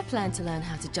 I plan to learn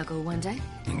how to juggle one day.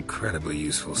 Incredibly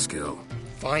useful skill.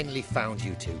 Finally found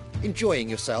you two. Enjoying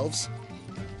yourselves?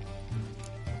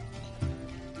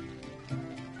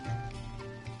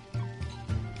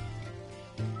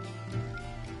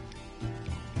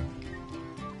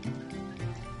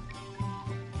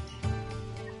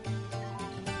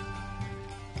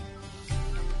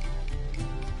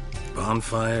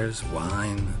 Bonfires,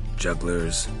 wine,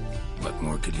 jugglers. What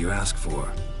more could you ask for?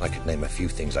 I could name a few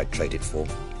things I'd trade it for,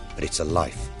 but it's a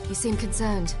life. You seem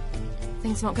concerned.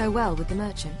 Things not go well with the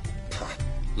merchant.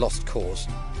 Lost cause.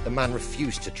 The man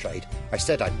refused to trade. I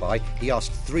said I'd buy. He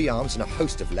asked 3 arms and a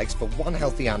host of legs for 1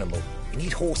 healthy animal. We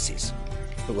need horses.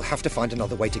 But we'll have to find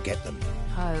another way to get them.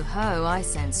 Ho ho, I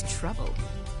sense trouble.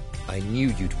 I knew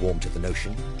you'd warm to the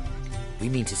notion. We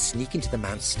mean to sneak into the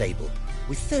man's stable.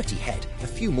 With 30 head, a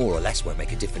few more or less won't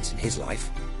make a difference in his life.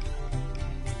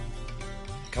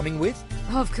 Coming with?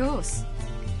 Of course.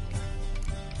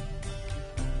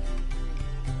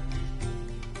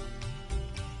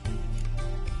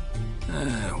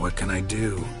 What can I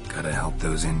do? Gotta help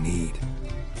those in need.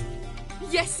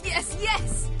 Yes, yes,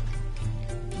 yes!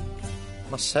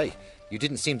 Must say, you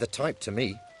didn't seem the type to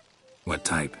me. What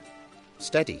type?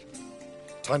 Steady.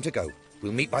 Time to go.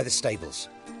 We'll meet by the stables.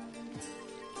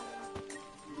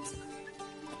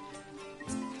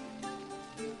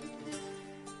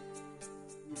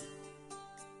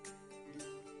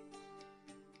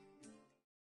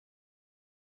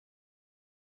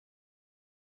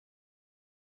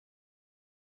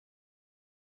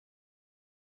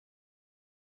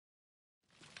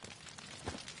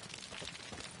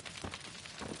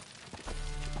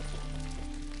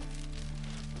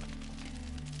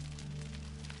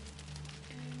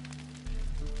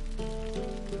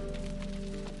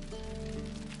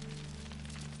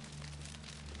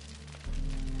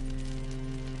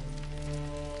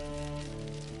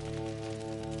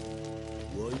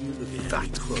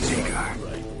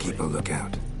 Zagar, keep a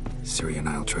lookout. Ciri and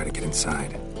I'll try to get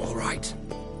inside. All right.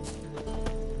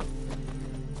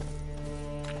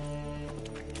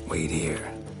 Wait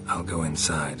here. I'll go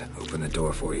inside. Open the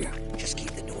door for you. Just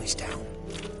keep the noise down.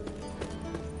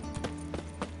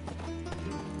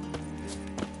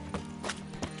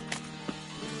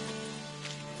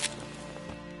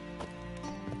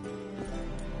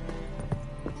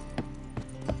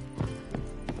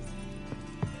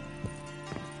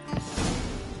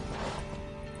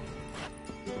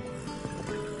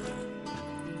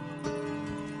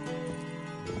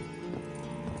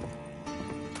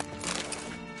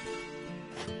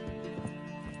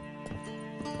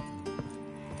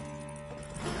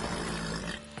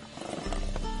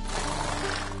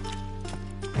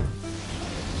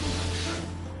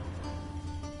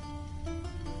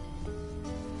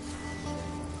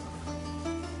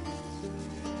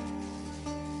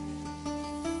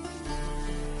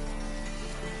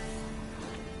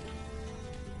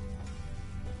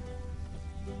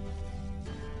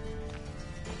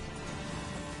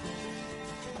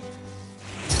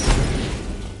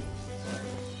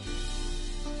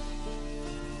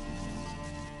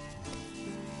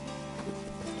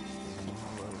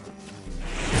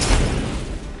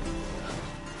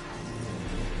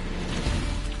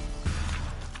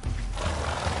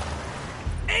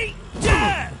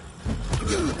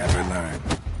 Never learn.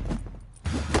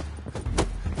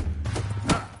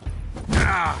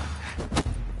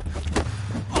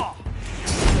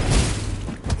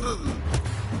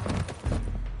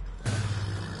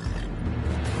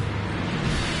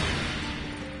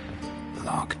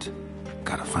 Locked.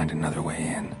 Gotta find another way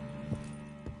in.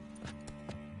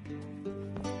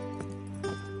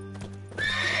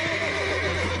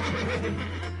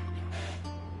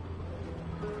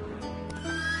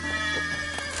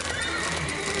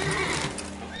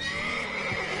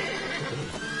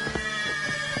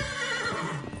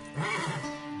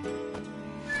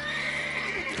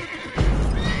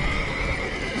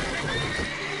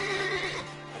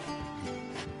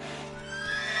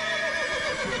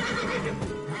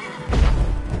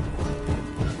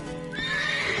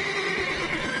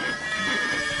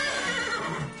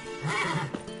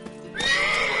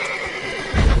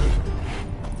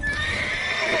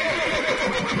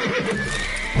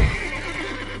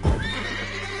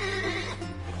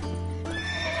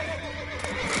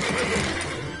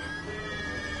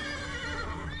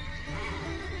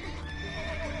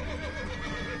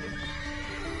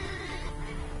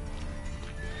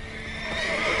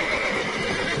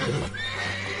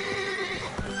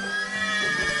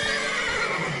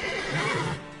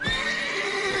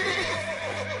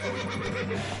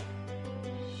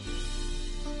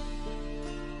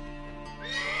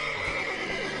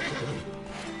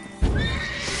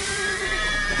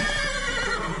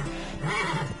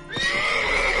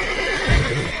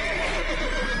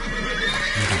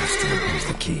 Here's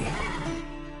the key.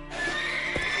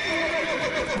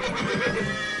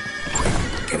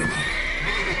 Get in here.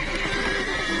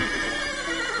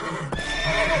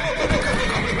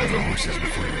 Conquer the horses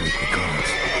before your weekly calls.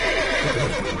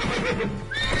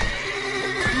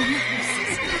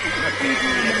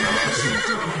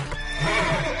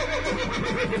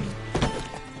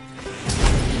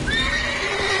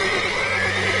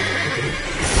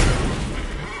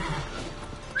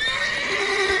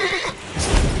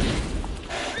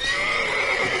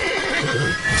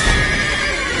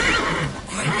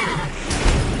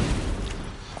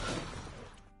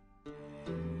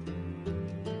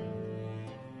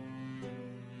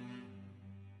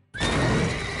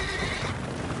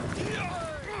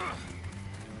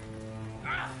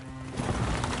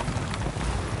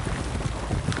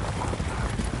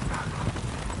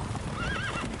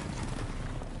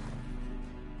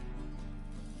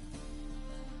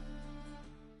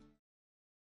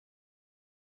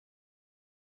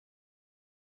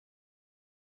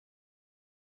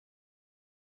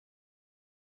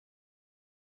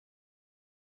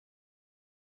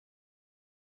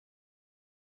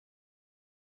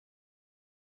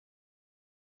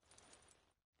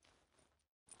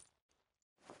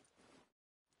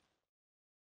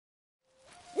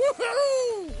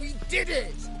 Woohoo! We did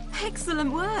it!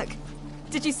 Excellent work!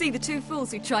 Did you see the two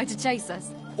fools who tried to chase us?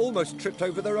 Almost tripped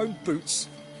over their own boots.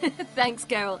 Thanks,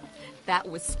 Geralt. That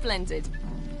was splendid.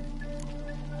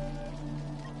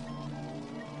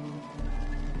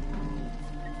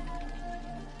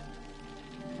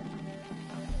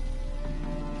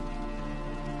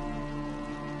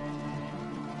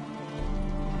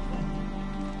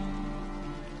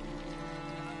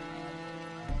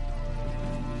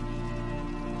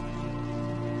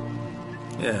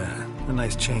 Yeah, a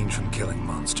nice change from killing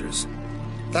monsters.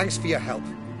 Thanks for your help,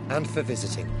 and for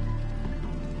visiting.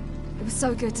 It was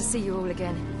so good to see you all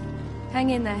again. Hang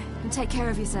in there, and take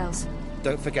care of yourselves.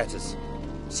 Don't forget us.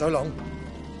 So long.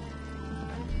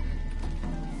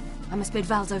 I must bid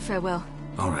Valdo farewell.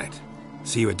 All right.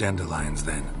 See you at Dandelions,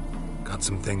 then. Got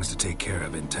some things to take care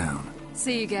of in town.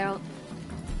 See you, Geralt.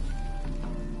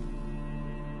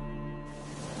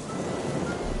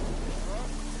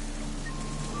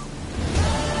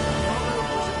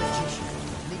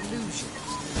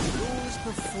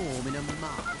 Perform in a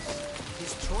mask.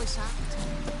 His choice act,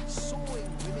 sawing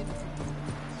women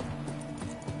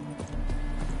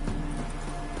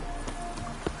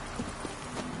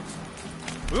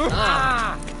from...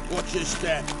 Watch your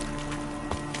step.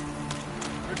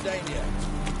 Redania.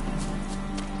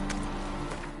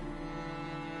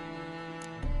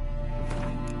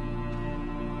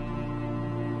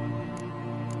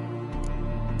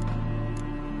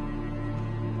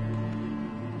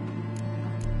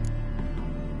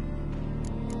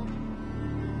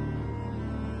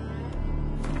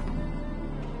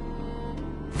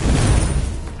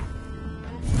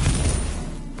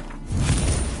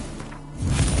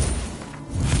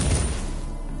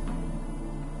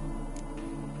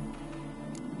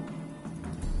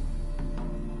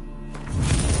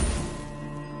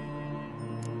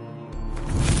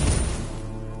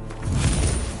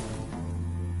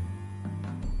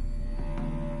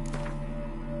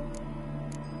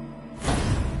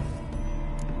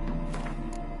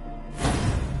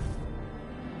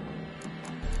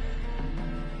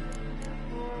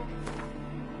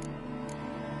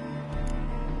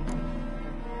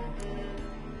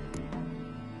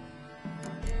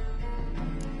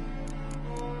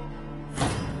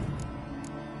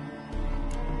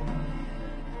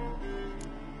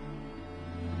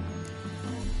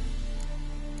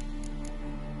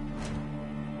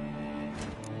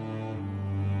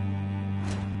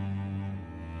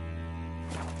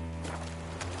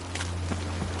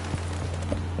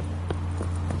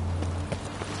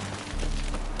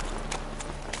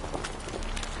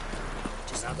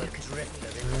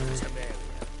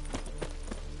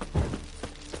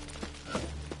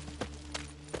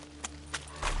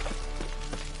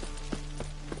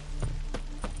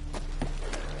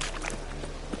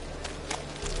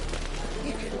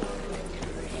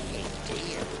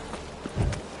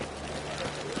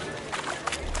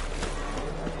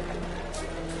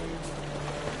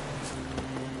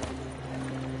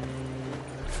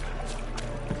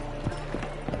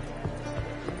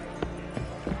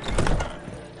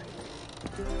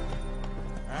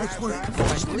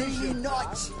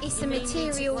 It's a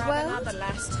material world. Another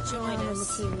lass to join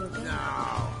us. No,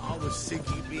 I was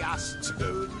thinking it'd be us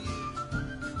two and you.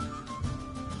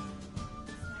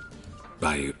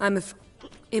 Bayou. I'm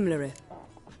Imlerith.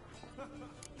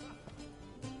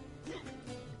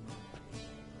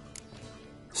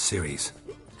 Ceres.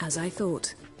 As I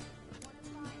thought.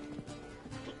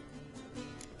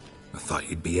 I thought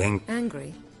you'd be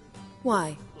Angry?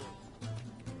 Why?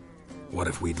 What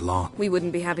if we'd lost? We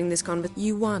wouldn't be having this conversation.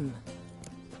 You won.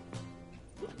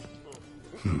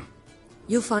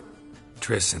 You'll find...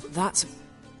 Tristan. That's...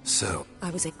 So...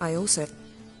 I also...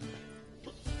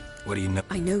 What do you know?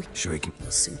 I know... Sure he can...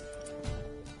 Soon.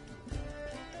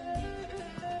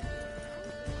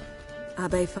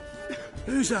 Abbe...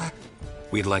 Who's that?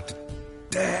 We'd like to...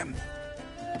 Damn.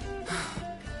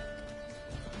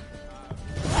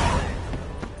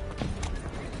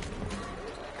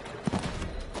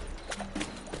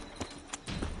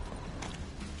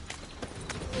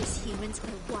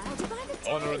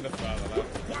 Send the father out.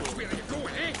 Watch where you're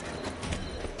going, eh?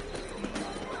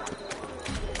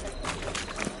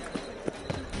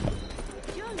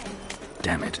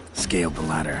 Damn it, scaled the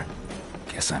ladder.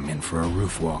 Guess I'm in for a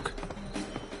roof walk.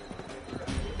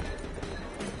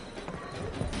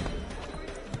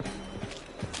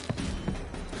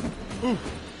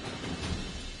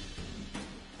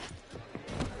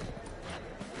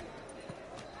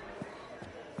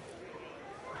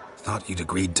 Thought you'd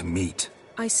agreed to meet.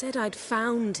 I said I'd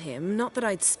found him, not that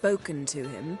I'd spoken to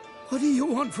him. What do you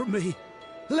want from me?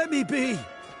 Let me be.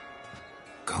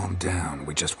 Calm down,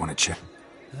 we just want to check.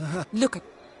 Look at...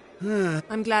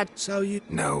 I'm glad... So you...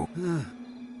 No.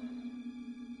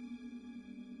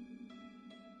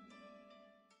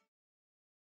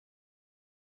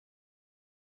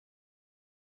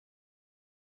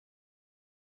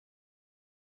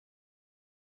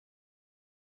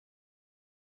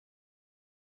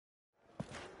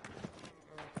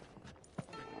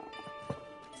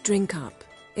 Drink up.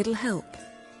 It'll help.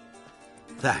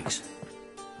 Thanks.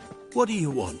 What do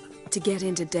you want? To get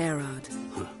into Darad.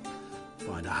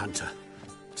 Find a hunter.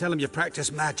 Tell them you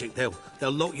practice magic. They'll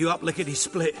lock you up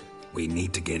lickety-split. We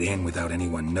need to get in without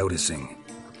anyone noticing.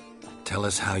 Tell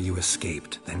us how you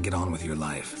escaped, then get on with your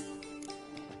life.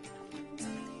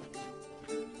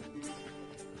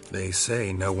 They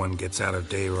say no one gets out of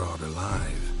Darad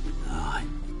alive. Aye,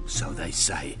 so they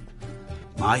say.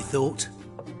 My thought?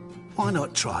 Why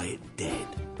not try it dead?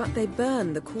 But they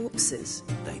burn the corpses.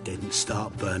 They didn't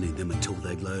start burning them until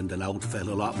they'd learned an old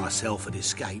fellow like myself had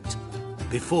escaped.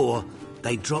 Before,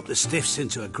 they dropped the stiffs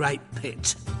into a great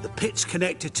pit. The pit's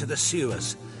connected to the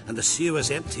sewers, and the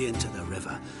sewers empty into the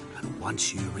river. And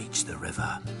once you reach the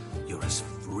river, you're as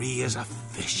free as a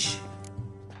fish.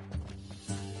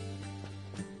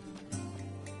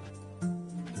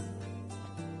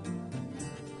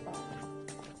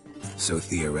 So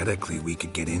theoretically, we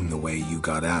could get in the way you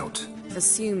got out.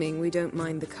 Assuming we don't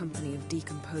mind the company of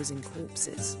decomposing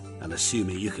corpses. And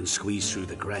assuming you can squeeze through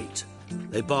the grate.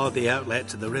 They barred the outlet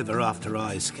to the river after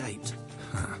I escaped.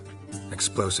 Huh.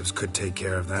 Explosives could take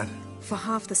care of that. For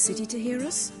half the city to hear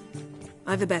us?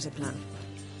 I've a better plan.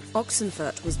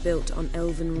 Oxenfurt was built on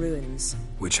elven ruins.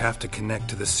 Which have to connect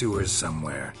to the sewers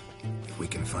somewhere. If we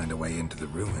can find a way into the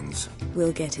ruins.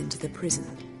 We'll get into the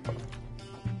prison.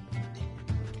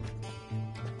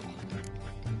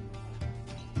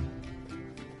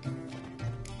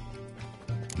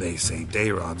 They say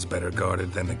Dayrod's better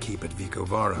guarded than the keep at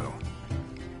Vicovaro.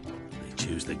 They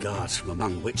choose the guards from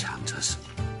among witch hunters.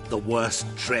 The worst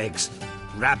dregs,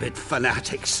 rabid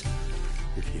fanatics.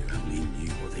 If you only knew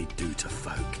what they do to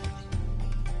folk.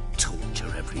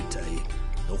 Torture every day.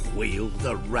 The wheel,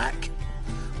 the rack.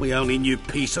 We only knew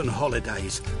peace on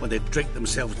holidays when they'd drink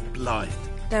themselves blind.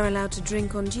 They're allowed to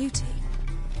drink on duty?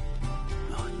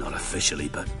 Oh, not officially,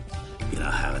 but you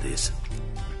know how it is.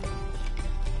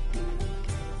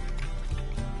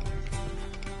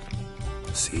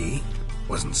 See?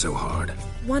 Wasn't so hard.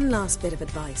 One last bit of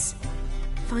advice.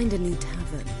 Find a new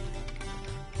tavern.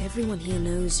 Everyone here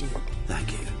knows you.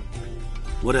 Thank you.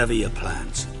 Whatever your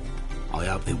plans, I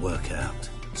hope they work out.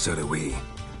 So do we.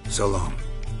 So long.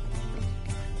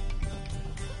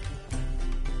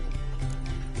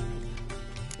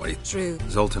 Wait. True.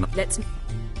 Zoltan. Let's...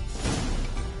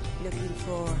 Looking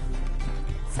for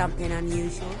something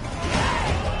unusual?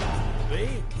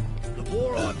 Me? The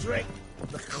more I drink,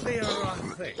 the clearer I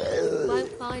think.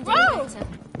 Won't find any better.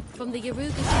 From the Yaruga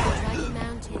to the Dragon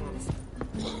Mountains.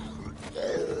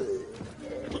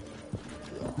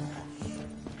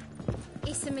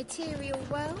 It's a material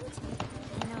world,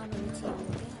 and I'm a material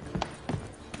girl.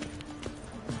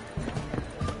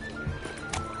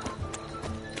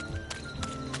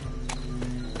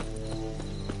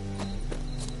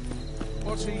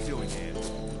 What's he doing here?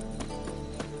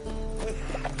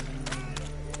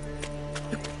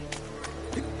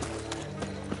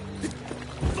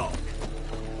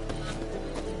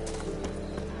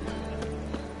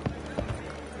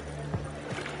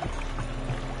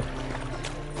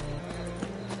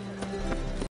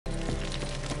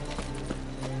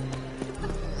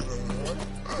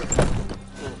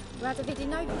 Radovidi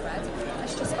Novigrad.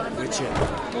 Let's just find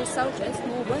Richard. more soldiers,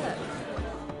 more work.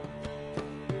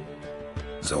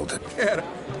 Zoltan.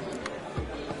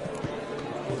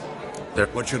 There.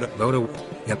 What should I... Voda.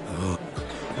 Yep.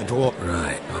 The door.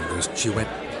 Right. On goes. She went.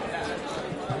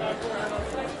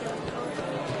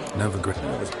 Novigrad.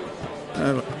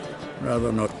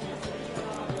 Rather not.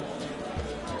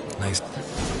 Nice.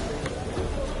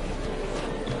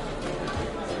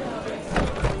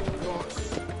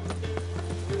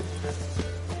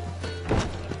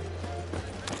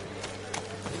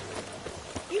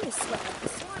 You must sweat up the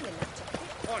slime in that jacket.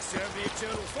 I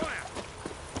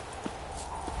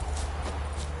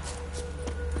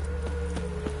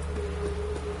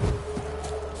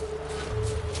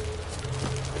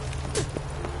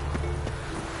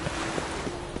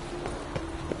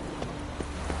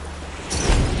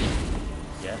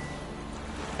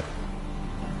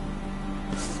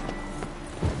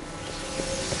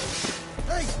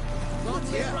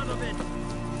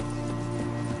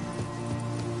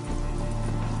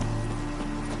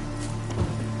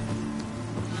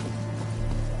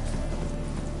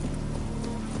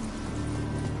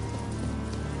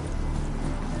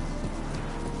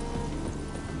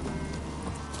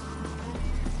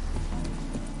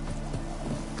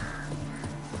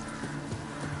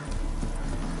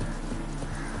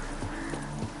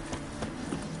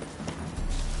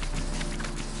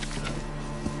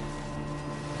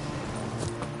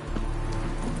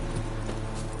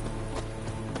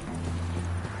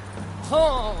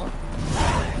Oh.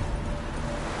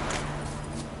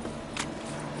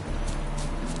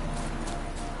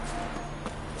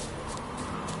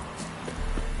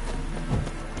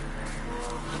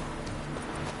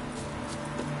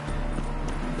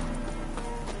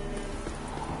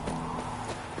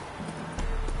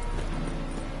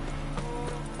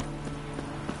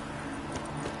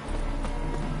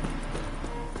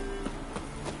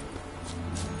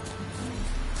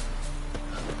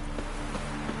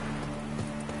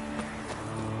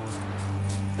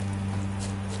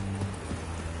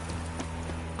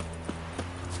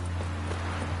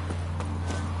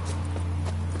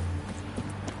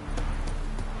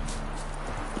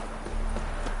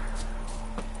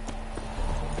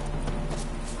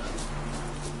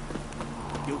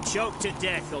 You'll choke to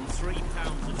death on 3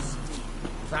 pounds of steam.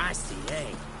 Feisty,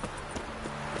 eh?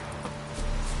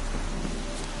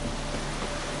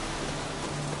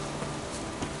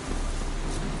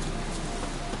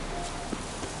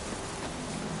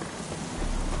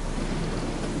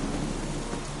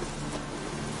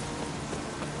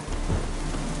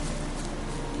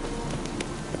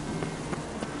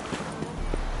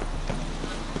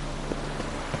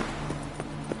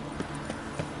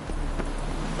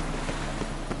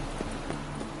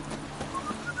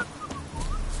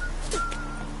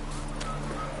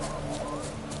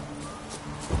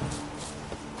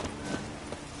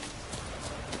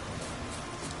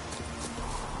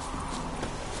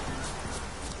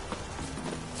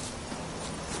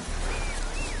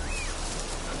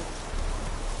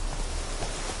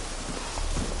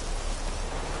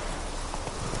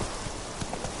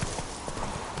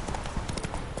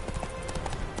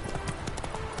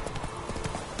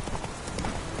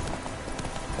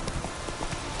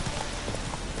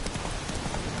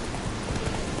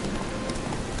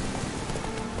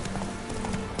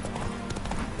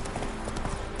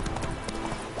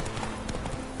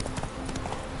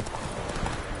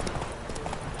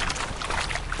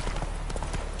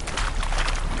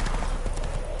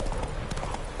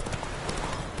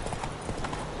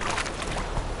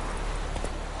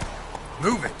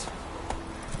 Move it!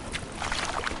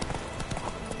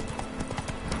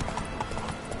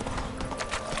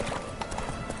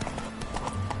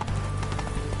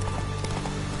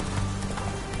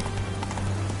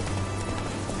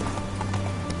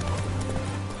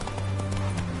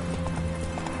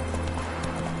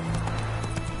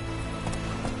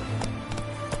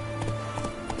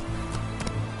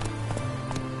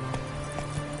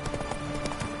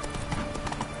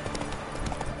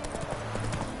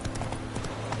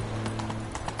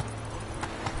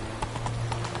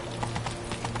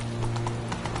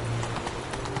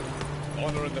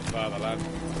 Honor in the fatherland.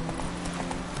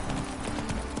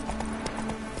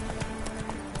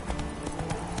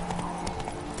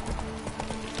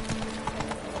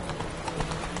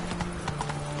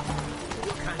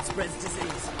 Your kind spreads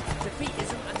disease.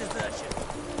 Defeatism and desertion.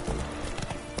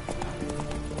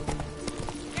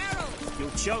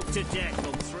 You'll choke to death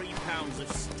on 3 pounds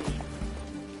of steam.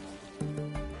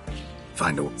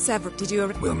 Find a... Several, did you...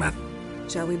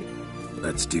 Wilmeth. Shall we...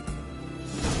 Let's do...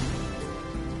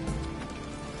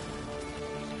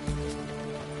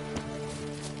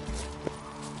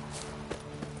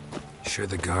 Sure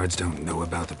the guards don't know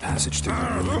about the passage through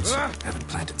the ruins? Haven't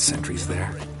planted sentries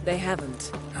there? They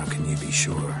haven't. How can you be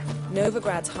sure?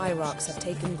 Novigrad's hierarchs have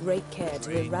taken great care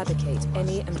to eradicate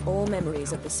any and all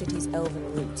memories of the city's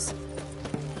elven roots.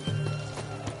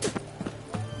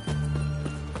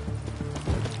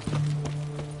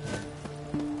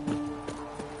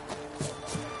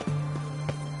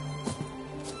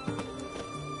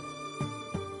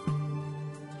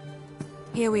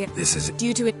 Here we are. This is...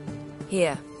 Due to it...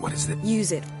 Here. What is it?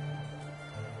 Use it.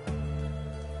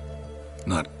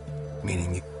 Not...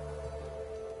 meaning you...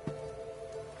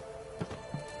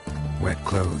 Wet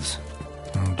clothes.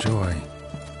 Oh, joy.